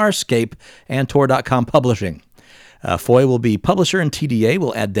 and Starscape and Tor.com Publishing. Foy will be publisher, and TDA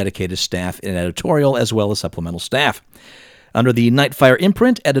will add dedicated staff in editorial as well as supplemental staff. Under the Nightfire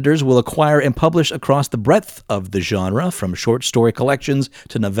imprint, editors will acquire and publish across the breadth of the genre, from short story collections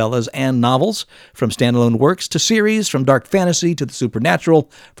to novellas and novels, from standalone works to series, from dark fantasy to the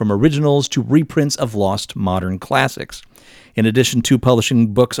supernatural, from originals to reprints of lost modern classics. In addition to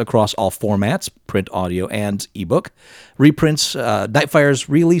publishing books across all formats, print, audio, and ebook, reprints, Nightfire's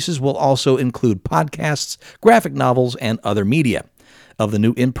releases will also include podcasts, graphic novels, and other media. Of the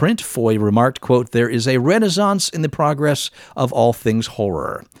new imprint, Foy remarked, quote, "There is a renaissance in the progress of all things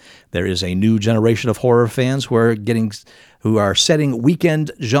horror. There is a new generation of horror fans who are setting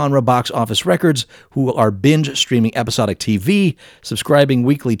weekend genre box office records, who are binge streaming episodic TV, subscribing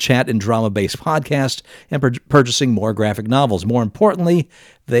weekly chat and drama-based podcasts, and purchasing more graphic novels. More importantly,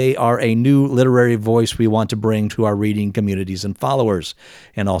 they are a new literary voice we want to bring to our reading communities and followers,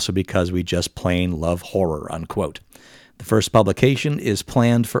 and also because we just plain love horror," unquote. The first publication is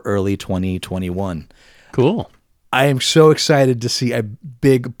planned for early 2021. Cool. I am so excited to see a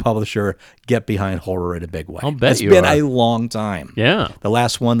big publisher get behind horror in a big way. I'll bet it's you been are. a long time. Yeah. The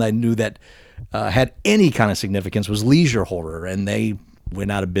last one I knew that had any kind of significance was Leisure Horror, and they went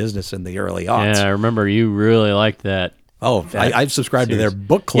out of business in the early aughts. Yeah, I remember you really liked that. Oh, I've subscribed to their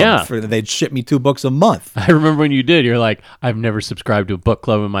book club. Yeah. They'd ship me 2 books a month. I remember when you did. You're like, I've never subscribed to a book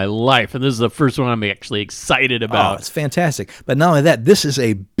club in my life, and this is the first one I'm actually excited Oh, about. it's fantastic. But not only that, this is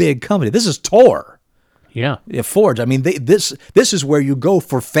a big company. This is Tor. Yeah. Yeah, Forge. I mean, this is where you go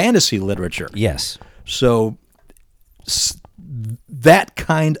for fantasy literature. Yes. So that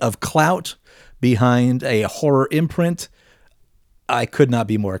kind of clout behind a horror imprint, I could not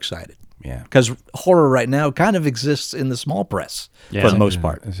be more excited. Yeah. Because horror right now kind of exists in the small press Yeah. for the most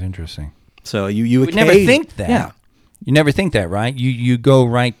part. That's interesting. So you would never think that. Yeah, You never think that, right? You go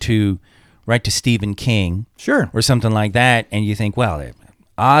right to Stephen King, sure. or something like that, and you think, well,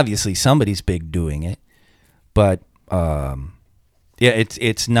 obviously somebody's big doing it, but yeah,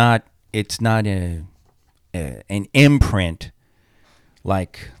 it's not an imprint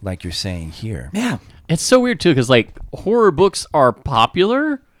like you're saying here. Yeah. It's so weird, too, because, like, horror books are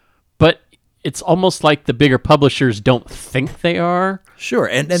popular, but it's almost like the bigger publishers don't think they are. Sure.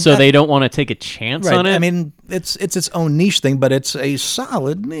 And So they don't want to take a chance right. on it. I mean, it's its own niche thing, but it's a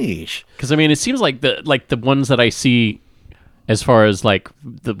solid niche. Because, I mean, it seems like the ones that I see as far as, like,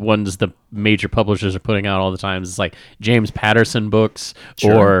 the ones the major publishers are putting out all the time is, like, James Patterson books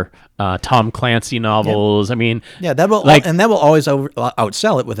or Tom Clancy novels. I mean... Yeah, that will always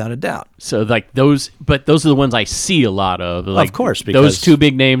outsell it without a doubt. So, like, those are the ones I see a lot of. Like, Of course, those because- 2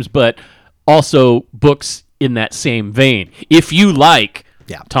 big names, but also books in that same vein. If you like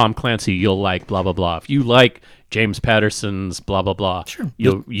Tom Clancy, you'll like blah, blah, blah. If you like James Patterson's blah, blah, blah,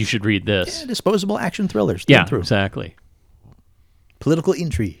 you should read this. Yeah, disposable action thrillers. Yeah, through. exactly. Political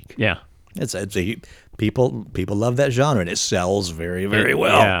intrigue. Yeah. People love that genre, and it sells very, very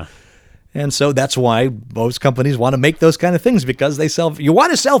well. Yeah. And so that's why most companies want to make those kind of things, because they sell. You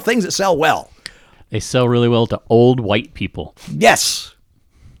want to sell things that sell well. They sell really well to old white people. Yes.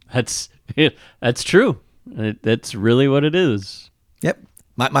 That's true. That's really what it is. Yep.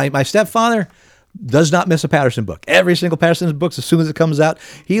 My stepfather does not miss a Patterson book. Every single Patterson book, as soon as it comes out,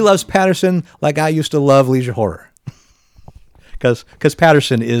 he loves Patterson like I used to love Leisure Horror. Because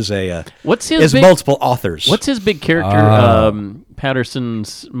Patterson is multiple authors. What's his big character?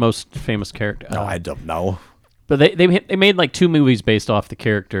 Patterson's most famous character. No, I don't know. But they made like 2 movies based off the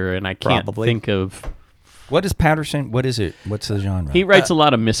character, and I can't Probably. think of. What is Patterson? What is it? What's the genre? He writes a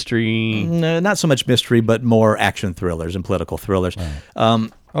lot of mystery. No, not so much mystery, but more action thrillers and political thrillers.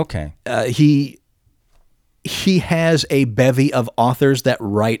 Okay. He has a bevy of authors that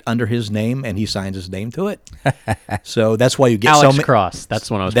write under his name, and he signs his name to it. So that's why you get Alex so many. Cross.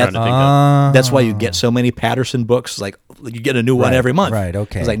 That's what I was trying to think of. That's why you get so many Patterson books. Like you get a new one Right, every month. right,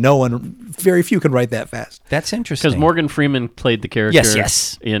 okay. It's like very few can write that fast. That's interesting. Because Morgan Freeman played the character.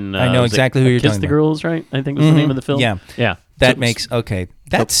 Yes. In I know was it exactly who you're Kiss talking the about. Girls, right? I think was the name of the film. Yeah. Yeah. That So- makes okay.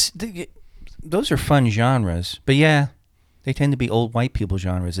 Those are fun genres, but yeah, they tend to be old white people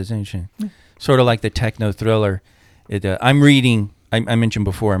genres, isn't it? Sort of like the techno thriller. I'm reading. I mentioned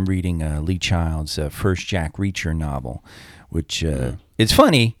before. I'm reading Lee Child's first Jack Reacher novel, which it's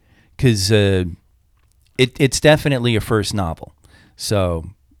funny because it's definitely a first novel. So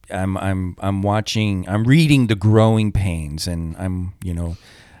I'm reading The Growing Pains, and I'm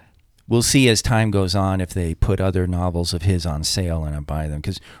we'll see as time goes on if they put other novels of his on sale and I buy them.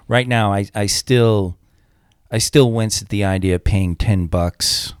 Because right now I still wince at the idea of paying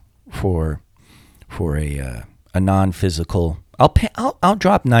 $10 for a non-physical. I'll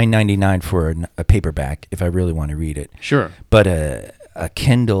drop $9.99 for a paperback if I really want to read it. Sure. But a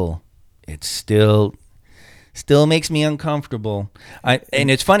Kindle, it still makes me uncomfortable. And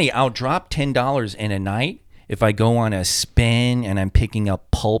it's funny, I'll drop $10 in a night if I go on a spin and I'm picking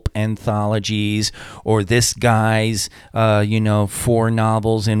up pulp anthologies or this guy's 4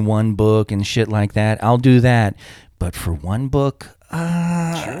 novels in one book and shit like that. I'll do that. But for one book,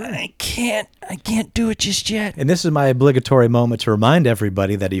 I can't do it just yet. And this is my obligatory moment to remind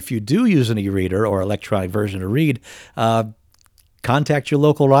everybody that if you do use an e-reader or electronic version to read, contact your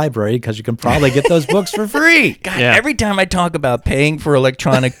local library because you can probably get those books for free. God, every time I talk about paying for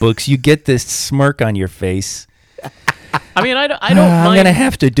electronic books, you get this smirk on your face. I mean, I don't mind. I'm going to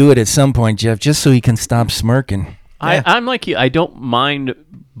have to do it at some point, Jeff, just so he can stop smirking. I'm like you. I don't mind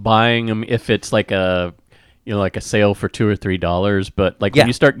buying them if it's like a sale for $2 or $3. But like when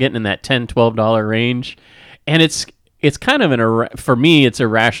you start getting in that $10, $12 range, and it's kind of for me, it's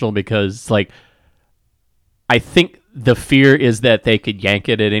irrational because like I think the fear is that they could yank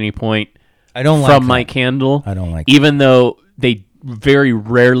it at any point. I don't from like my that. Kindle. I don't like even though they very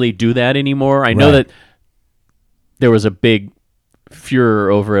rarely do that anymore. I know Right. that there was a big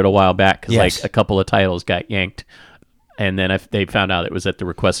furor over it a while back because Yes. like a couple of titles got yanked, and then they found out it was at the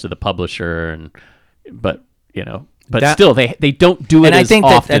request of the publisher, but That- still they don't do it And I as think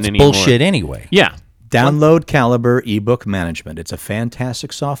often that's anymore. bullshit anyway. Yeah. Download Caliber ebook management. It's a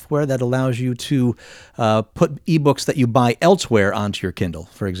fantastic software that allows you to put ebooks that you buy elsewhere onto your Kindle,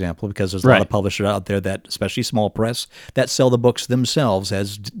 for example, because there's a lot Right. of publishers out there that, especially small press, that sell the books themselves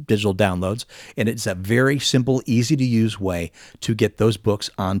as digital downloads. And it's a very simple, easy to use way to get those books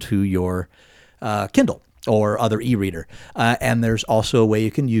onto your Kindle or other e-reader. And there's also a way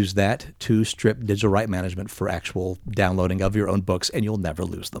you can use that to strip digital right management for actual downloading of your own books, and you'll never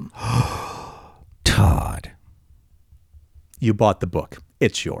lose them. Todd. You bought the book.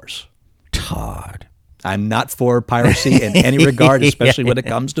 It's yours. Todd. I'm not for piracy in any regard, especially when it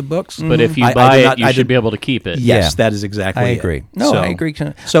comes to books. But if you I buy do it, not- you I should do- be able to keep it. Yes, Yeah. that is exactly I it. agree. No, I agree.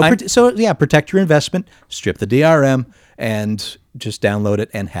 So protect your investment, strip the DRM, and just download it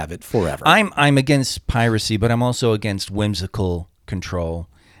and have it forever. I'm against piracy, but I'm also against whimsical control.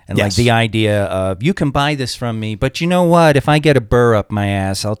 And like Yes. the idea of you can buy this from me, but you know what? If I get a burr up my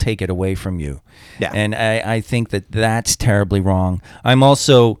ass, I'll take it away from you. Yeah. And I think that's terribly wrong. I'm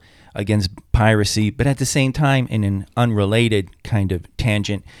also against piracy, but at the same time, in an unrelated kind of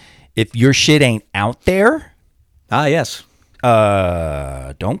tangent, if your shit ain't out there, yes.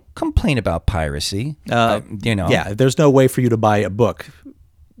 don't complain about piracy. Yeah, there's no way for you to buy a book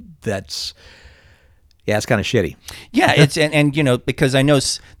that's... Yeah, it's kind of shitty. Yeah, it's and because I know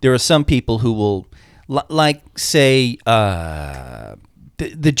there are some people who will like say the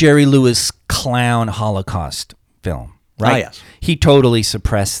Jerry Lewis clown Holocaust film, right? Ah, yes. He totally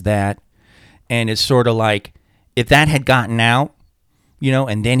suppressed that, and it's sort of like if that had gotten out,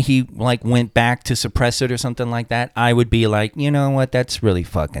 and then he like went back to suppress it or something like that, I would be like, you know what, that's really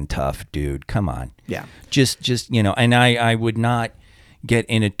fucking tough, dude. Come on. Yeah. Just and I would not get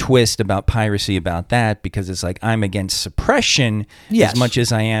in a twist about piracy about that because it's like I'm against suppression Yes. as much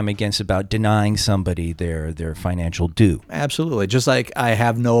as I am against about denying somebody their financial due. Absolutely. Just like I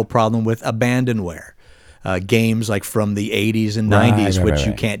have no problem with abandonware. Games like from the 80s and 90s, Right, which right,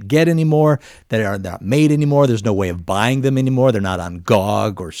 you right. can't get anymore, that are not made anymore. There's no way of buying them anymore. They're not on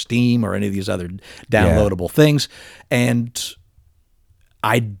GOG or Steam or any of these other downloadable things. And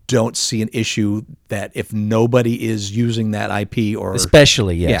I don't see an issue that if nobody is using that IP or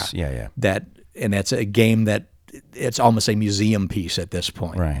Especially, yes. Yeah. that's a game that it's almost a museum piece at this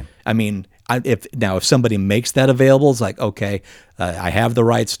point. Right. I mean, if somebody makes that available, it's like, okay, I have the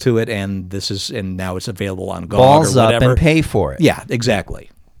rights to it, and now it's available on GOG Balls or up whatever. and pay for it. Yeah, exactly.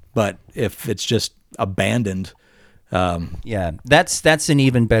 But if it's just abandoned, Yeah, that's an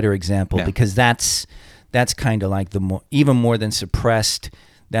even better example Yeah. because that's kind of like even more than suppressed.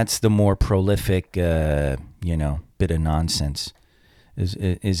 That's the more prolific, bit of nonsense.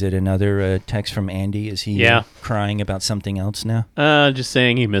 Is it another text from Andy? Is he crying about something else now? Just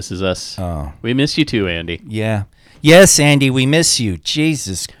saying he misses us. Oh. We miss you too, Andy. Yeah. Yes, Andy, we miss you.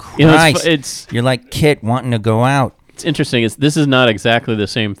 Jesus Christ. It's You're like Kit wanting to go out. It's interesting. This is not exactly the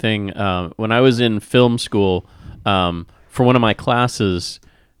same thing. When I was in film school, for one of my classes,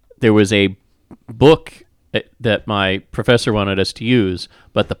 there was a book that my professor wanted us to use,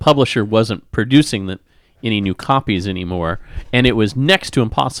 but the publisher wasn't producing any new copies anymore, and it was next to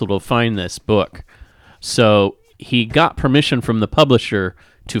impossible to find this book. So he got permission from the publisher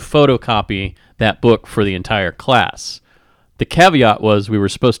to photocopy that book for the entire class. The caveat was we were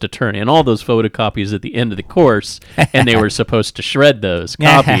supposed to turn in all those photocopies at the end of the course, and they were supposed to shred those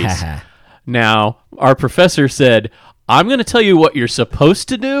copies. Now, our professor said, I'm going to tell you what you're supposed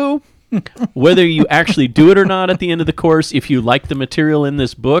to do, whether you actually do it or not at the end of the course. If you like the material in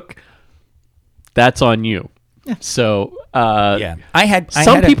this book, that's on you. So,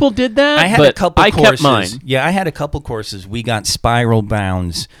 some people did that. I had but a couple I courses. kept mine. Yeah, I had a couple courses. We got spiral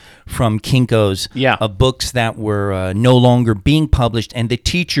bounds from Kinko's of books that were no longer being published, and the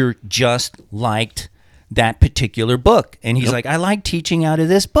teacher just liked that particular book, and he's like, "I like teaching out of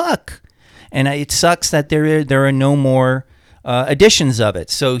this book," and it sucks that there are no more editions of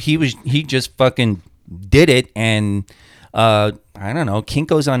it. So he just fucking did it, and I don't know.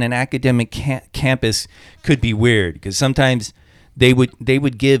 Kinko's on an academic campus could be weird because sometimes they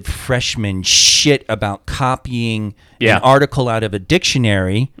would give freshmen shit about copying an article out of a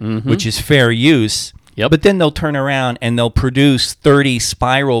dictionary, which is fair use. But then they'll turn around and they'll produce 30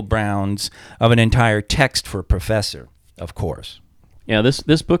 spiral bounds of an entire text for a professor, of course. Yeah,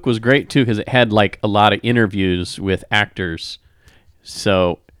 this book was great too because it had like a lot of interviews with actors.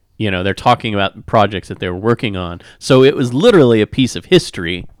 So, they're talking about projects that they were working on. So it was literally a piece of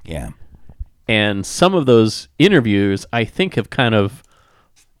history. Yeah. And some of those interviews, I think, have kind of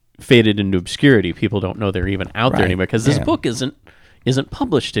faded into obscurity. People don't know they're even out there anymore because this book isn't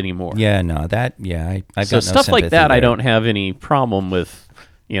published anymore. Yeah, no, that, I've so got no stuff like sympathy that, there. I don't have any problem with,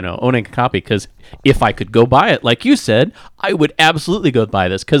 owning a copy because if I could go buy it, like you said, I would absolutely go buy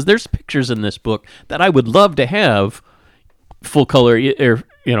this because there's pictures in this book that I would love to have full color or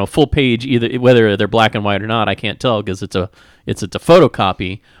full page, either whether they're black and white or not. I can't tell because it's a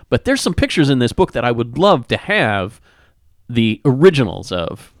photocopy. But there's some pictures in this book that I would love to have the originals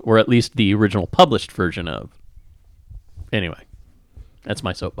of, or at least the original published version of. Anyway, that's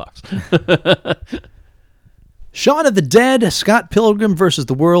my soapbox. Shaun of the Dead, Scott Pilgrim vs.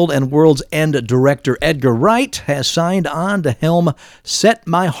 the World, and World's End director Edgar Wright has signed on to helm Set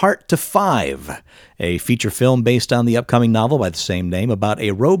My Heart to 5, a feature film based on the upcoming novel by the same name about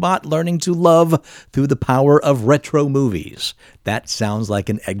a robot learning to love through the power of retro movies. That sounds like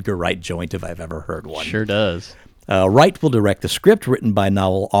an Edgar Wright joint if I've ever heard one. Sure does. Wright will direct the script, written by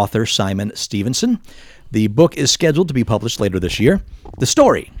novel author Simon Stevenson. The book is scheduled to be published later this year. The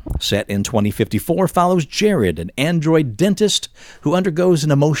story, set in 2054, follows Jared, an android dentist who undergoes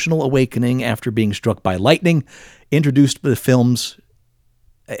an emotional awakening after being struck by lightning, introduced to films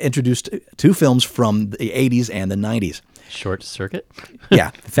from the 80s and the 90s. Short Circuit?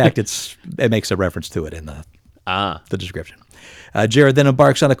 Yeah, in fact, it makes a reference to it in the description. Jared then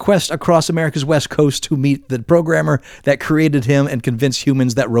embarks on a quest across America's West Coast to meet the programmer that created him and convince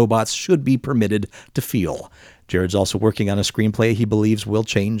humans that robots should be permitted to feel. Jared's also working on a screenplay he believes will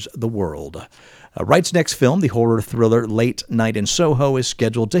change the world. Wright's next film, the horror thriller Late Night in Soho, is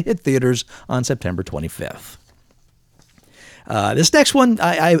scheduled to hit theaters on September 25th. This next one,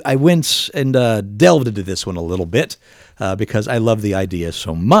 I went and delved into this one a little bit because I love the idea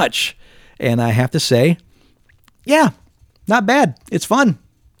so much. And I have to say, yeah, not bad. It's fun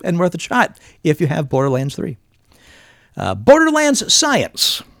and worth a shot if you have Borderlands 3. Borderlands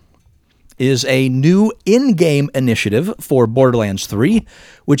Science is a new in-game initiative for Borderlands 3,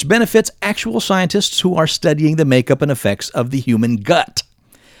 which benefits actual scientists who are studying the makeup and effects of the human gut.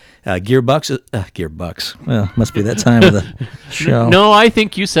 Gearbox. Well, must be that time of the show. No, I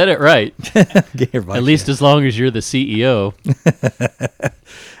think you said it right. Gearbox, At least as long as you're the CEO.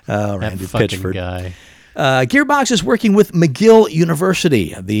 Randy fucking Pitchford. guy. Gearbox is working with McGill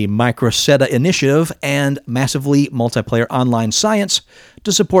University, the Microsetta Initiative, and Massively Multiplayer Online Science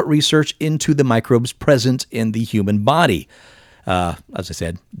to support research into the microbes present in the human body. As I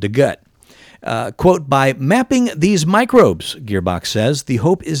said, the gut. Quote, by mapping these microbes, Gearbox says, the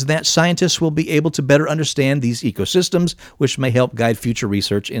hope is that scientists will be able to better understand these ecosystems, which may help guide future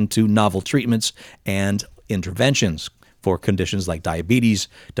research into novel treatments and interventions for conditions like diabetes,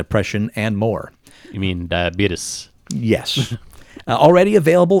 depression, and more. You mean diabetes? Yes. Already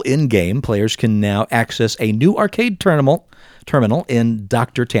available in-game, players can now access a new arcade terminal in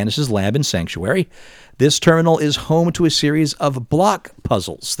Dr. Tannis's lab in Sanctuary. This terminal is home to a series of block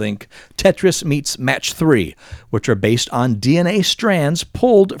puzzles. Think Tetris meets Match 3, which are based on DNA strands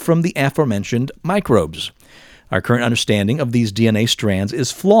pulled from the aforementioned microbes. Our current understanding of these DNA strands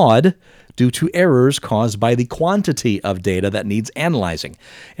is flawed due to errors caused by the quantity of data that needs analyzing.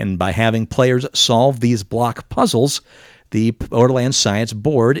 And by having players solve these block puzzles, The Borderlands Science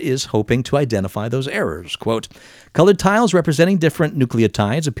Board is hoping to identify those errors. Quote, colored tiles representing different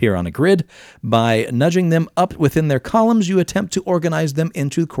nucleotides appear on a grid. By nudging them up within their columns, you attempt to organize them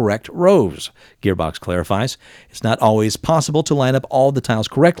into correct rows. Gearbox clarifies. It's not always possible to line up all the tiles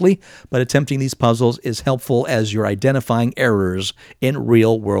correctly, but attempting these puzzles is helpful as you're identifying errors in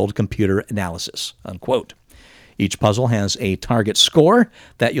real-world computer analysis. Unquote. Each puzzle has a target score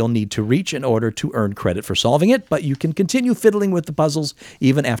that you'll need to reach in order to earn credit for solving it, but you can continue fiddling with the puzzles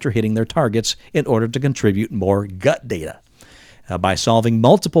even after hitting their targets in order to contribute more gut data. By solving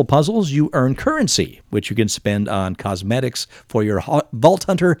multiple puzzles, you earn currency, which you can spend on cosmetics for your Vault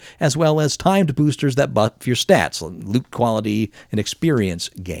Hunter, as well as timed boosters that buff your stats, loot quality, and experience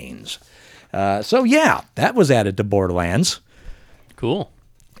gains. So yeah, that was added to Borderlands. Cool.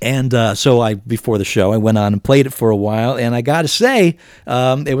 And so before the show, I went on and played it for a while, and I got to say,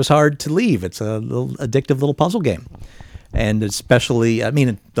 it was hard to leave. It's a little addictive little puzzle game. And especially, I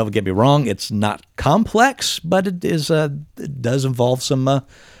mean, don't get me wrong, it's not complex, but it does involve some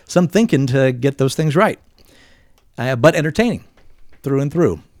thinking to get those things right. But entertaining through and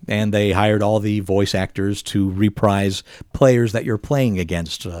through. And they hired all the voice actors to reprise players that you're playing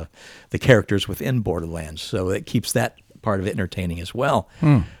against, the characters within Borderlands. So it keeps that part of it entertaining as well.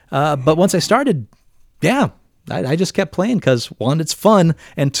 But once I started, I just kept playing because, one, it's fun,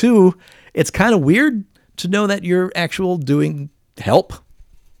 and two, it's kind of weird to know that you're doing help,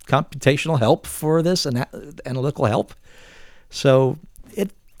 computational help for this, and analytical help. So it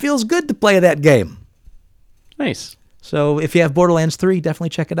feels good to play that game. Nice. So if you have Borderlands 3, definitely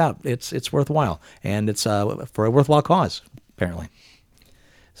check it out. It's worthwhile, and it's for a worthwhile cause, apparently.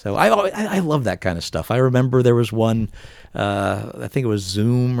 So I love that kind of stuff. I remember there was one, I think it was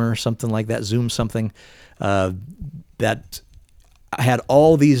Zoom or something like that, Zoom something, that had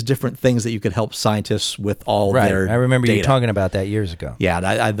all these different things that you could help scientists with all their I remember data. you talking about that years ago.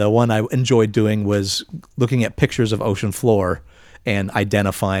 Yeah, the one I enjoyed doing was looking at pictures of ocean floor and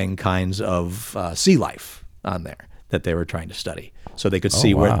identifying kinds of sea life on there that they were trying to study. So they could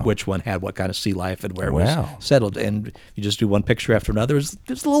see which one had what kind of sea life and where it was settled. And you just do one picture after another. It's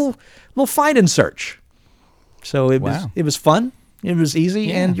a little find and search. So it was fun. It was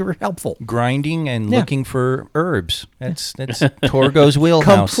easy, and you were helpful. Grinding and looking for herbs. That's Torgo's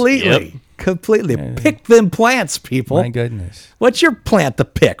wheelhouse. Completely. Pick them plants, people. My goodness. What's your plant to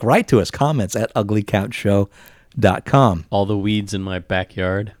pick? Write to us. Comments at uglycouchshow.com. All the weeds in my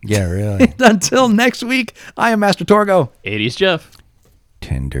backyard. Yeah, really. Until next week, I am Master Torgo. 80s Jeff.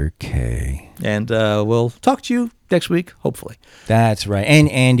 Tender K. And we'll talk to you next week, hopefully. That's right. And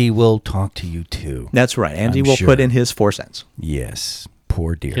Andy will talk to you too. That's right. Andy I'm will sure. put in his 4 cents. Yes.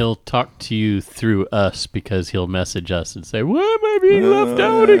 Poor dear. He'll talk to you through us because he'll message us and say, why am I being left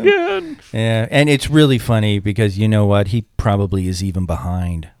out again? Yeah, and it's really funny because you know what? He probably is even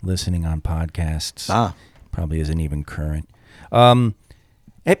behind listening on podcasts. Probably isn't even current.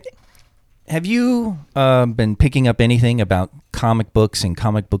 Have you been picking up anything about comic books and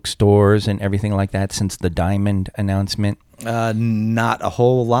comic book stores and everything like that since the Diamond announcement? Not a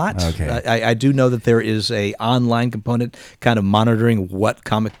whole lot. Okay. I do know that there is a online component kind of monitoring what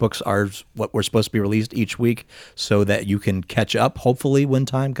comic books are, what were supposed to be released each week, so that you can catch up, hopefully, when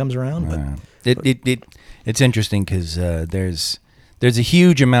time comes around. But It's interesting because there's a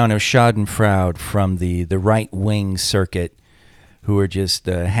huge amount of schadenfreude from the right-wing circuit who are just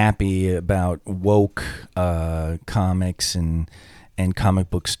happy about woke comics and comic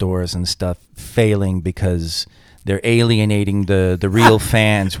book stores and stuff failing because they're alienating the real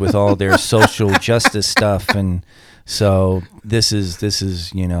fans with all their social justice stuff, and so this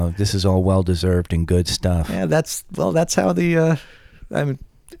is all well deserved and good stuff. yeah, that's how the. I mean,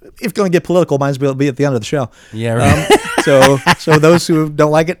 if you're going to get political, might as well be at the end of the show. Yeah, right. So those who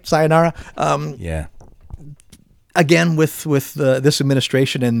don't like it, sayonara. Yeah. Again, with this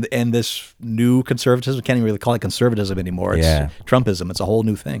administration and this new conservatism, can't even really call it conservatism anymore. It's Trumpism. It's a whole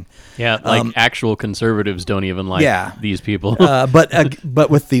new thing. Yeah, like actual conservatives don't even like these people. But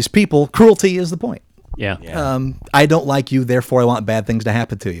with these people, cruelty is the point. Yeah. I don't like you, therefore I want bad things to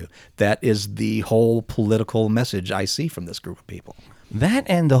happen to you. That is the whole political message I see from this group of people. That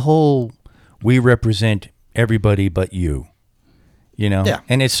and the whole we represent everybody but you. You know,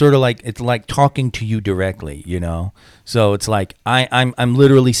 and it's sort of like talking to you directly, you know. So it's like I'm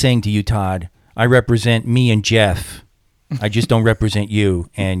literally saying to you, Todd, I represent me and Jeff. I just don't represent you,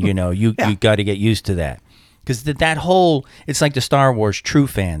 and you know, you got to get used to that because that whole it's like the Star Wars true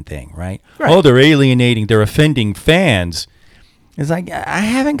fan thing, right? Oh, they're alienating, they're offending fans. It's like I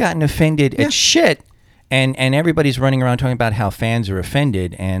haven't gotten offended at shit, and everybody's running around talking about how fans are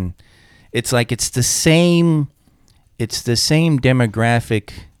offended, and it's like it's the same. it's the same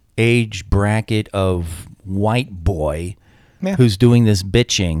demographic age bracket of white boy Yeah. who's doing this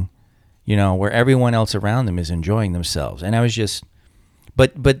bitching, where everyone else around them is enjoying themselves. And I was just,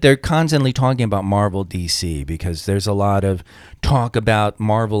 but they're constantly talking about Marvel DC because there's a lot of talk about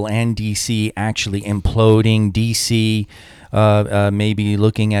Marvel and DC actually imploding, DC maybe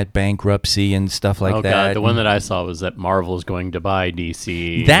looking at bankruptcy and stuff like Oh that. god, the one that I saw was that Marvel's going to buy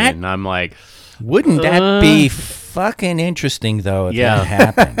DC. That- and I'm like, Wouldn't that be fucking interesting, though, if Yeah. that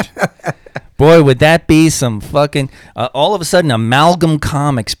happened? Boy, would that be some fucking... all of a sudden, Amalgam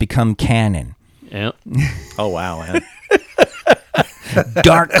Comics become canon. yeah. Oh, wow, man.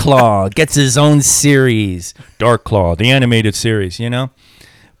 Dark Claw gets his own series. Dark Claw, the animated series,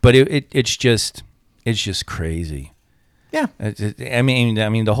 But it's just crazy. Yeah. I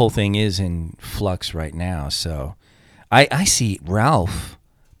mean, the whole thing is in flux right now. So, I see Ralph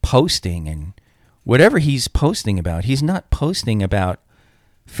posting, and whatever he's posting about, he's not posting about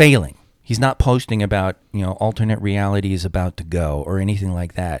failing. He's not posting about alternate reality is about to go or anything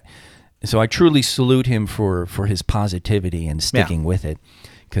like that. So I truly salute him for his positivity and sticking with it,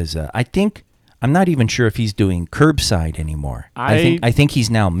 because I'm not even sure if he's doing curbside anymore. I think he's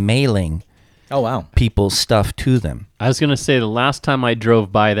now mailing Oh, wow. people's stuff to them. I was going to say the last time I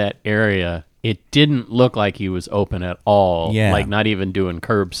drove by that area, it didn't look like he was open at all. Yeah. Like not even doing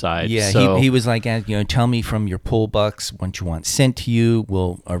curbside. Yeah, so, he was like, tell me from your pull bucks what you want sent to you.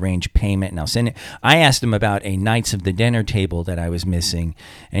 We'll arrange payment and I'll send it. I asked him about a Knights of the Dinner table that I was missing,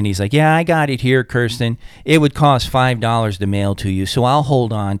 and he's like, yeah, I got it here, Kirsten. It would cost $5 to mail to you, so I'll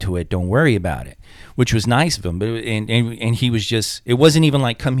hold on to it. Don't worry about it, which was nice of him. But and he was just, it wasn't even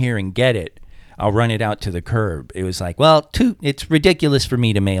like, come here and get it. I'll run it out to the curb. It was like, well, it's ridiculous for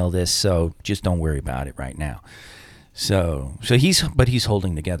me to mail this, so just don't worry about it right now. So he's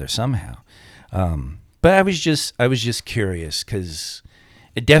holding together somehow. But I was just curious, because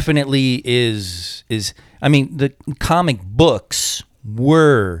it definitely is. I mean, the comic books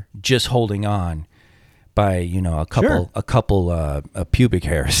were just holding on by a couple pubic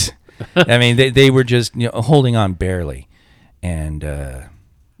hairs. I mean, they were just holding on barely, and.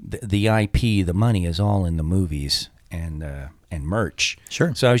 The IP, the money is all in the movies and merch.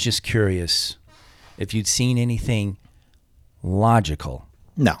 Sure. So I was just curious if you'd seen anything logical.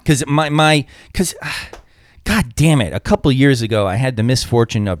 No. Because God damn it, a couple years ago I had the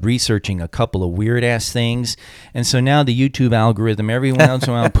misfortune of researching a couple of weird ass things, and so now the YouTube algorithm every once in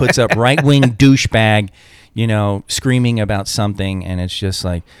a while puts up right wing douchebag, screaming about something, and it's just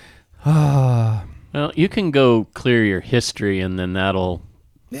like, well, you can go clear your history, and then that'll.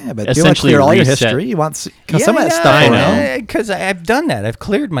 Yeah, but you want to Essentially clear all your reset. history. You want some of that stuff around. Because I've done that. I've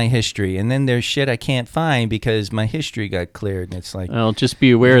cleared my history, and then there's shit I can't find because my history got cleared, and it's like, Well, just be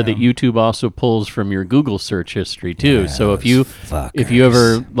aware that YouTube also pulls from your Google search history too. So if you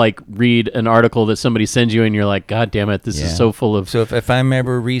ever read an article that somebody sends you and you're like, God damn it, this is so full of. So if I'm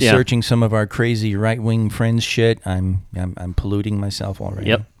ever researching some of our crazy right wing friends shit, I'm polluting myself already.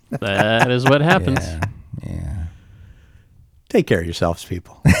 Yep, that is what happens. Yeah. Take care of yourselves,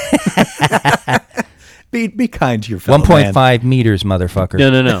 people. Be kind to your fellow 1.5 man. meters, motherfucker.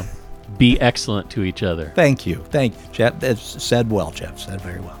 No. Be excellent to each other. Thank you, Jeff. That's said well, Jeff. Said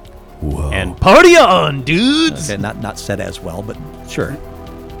very well. Whoa. And party on, dudes! Okay, not said as well, but sure.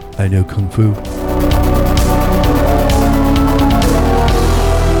 I know Kung Fu.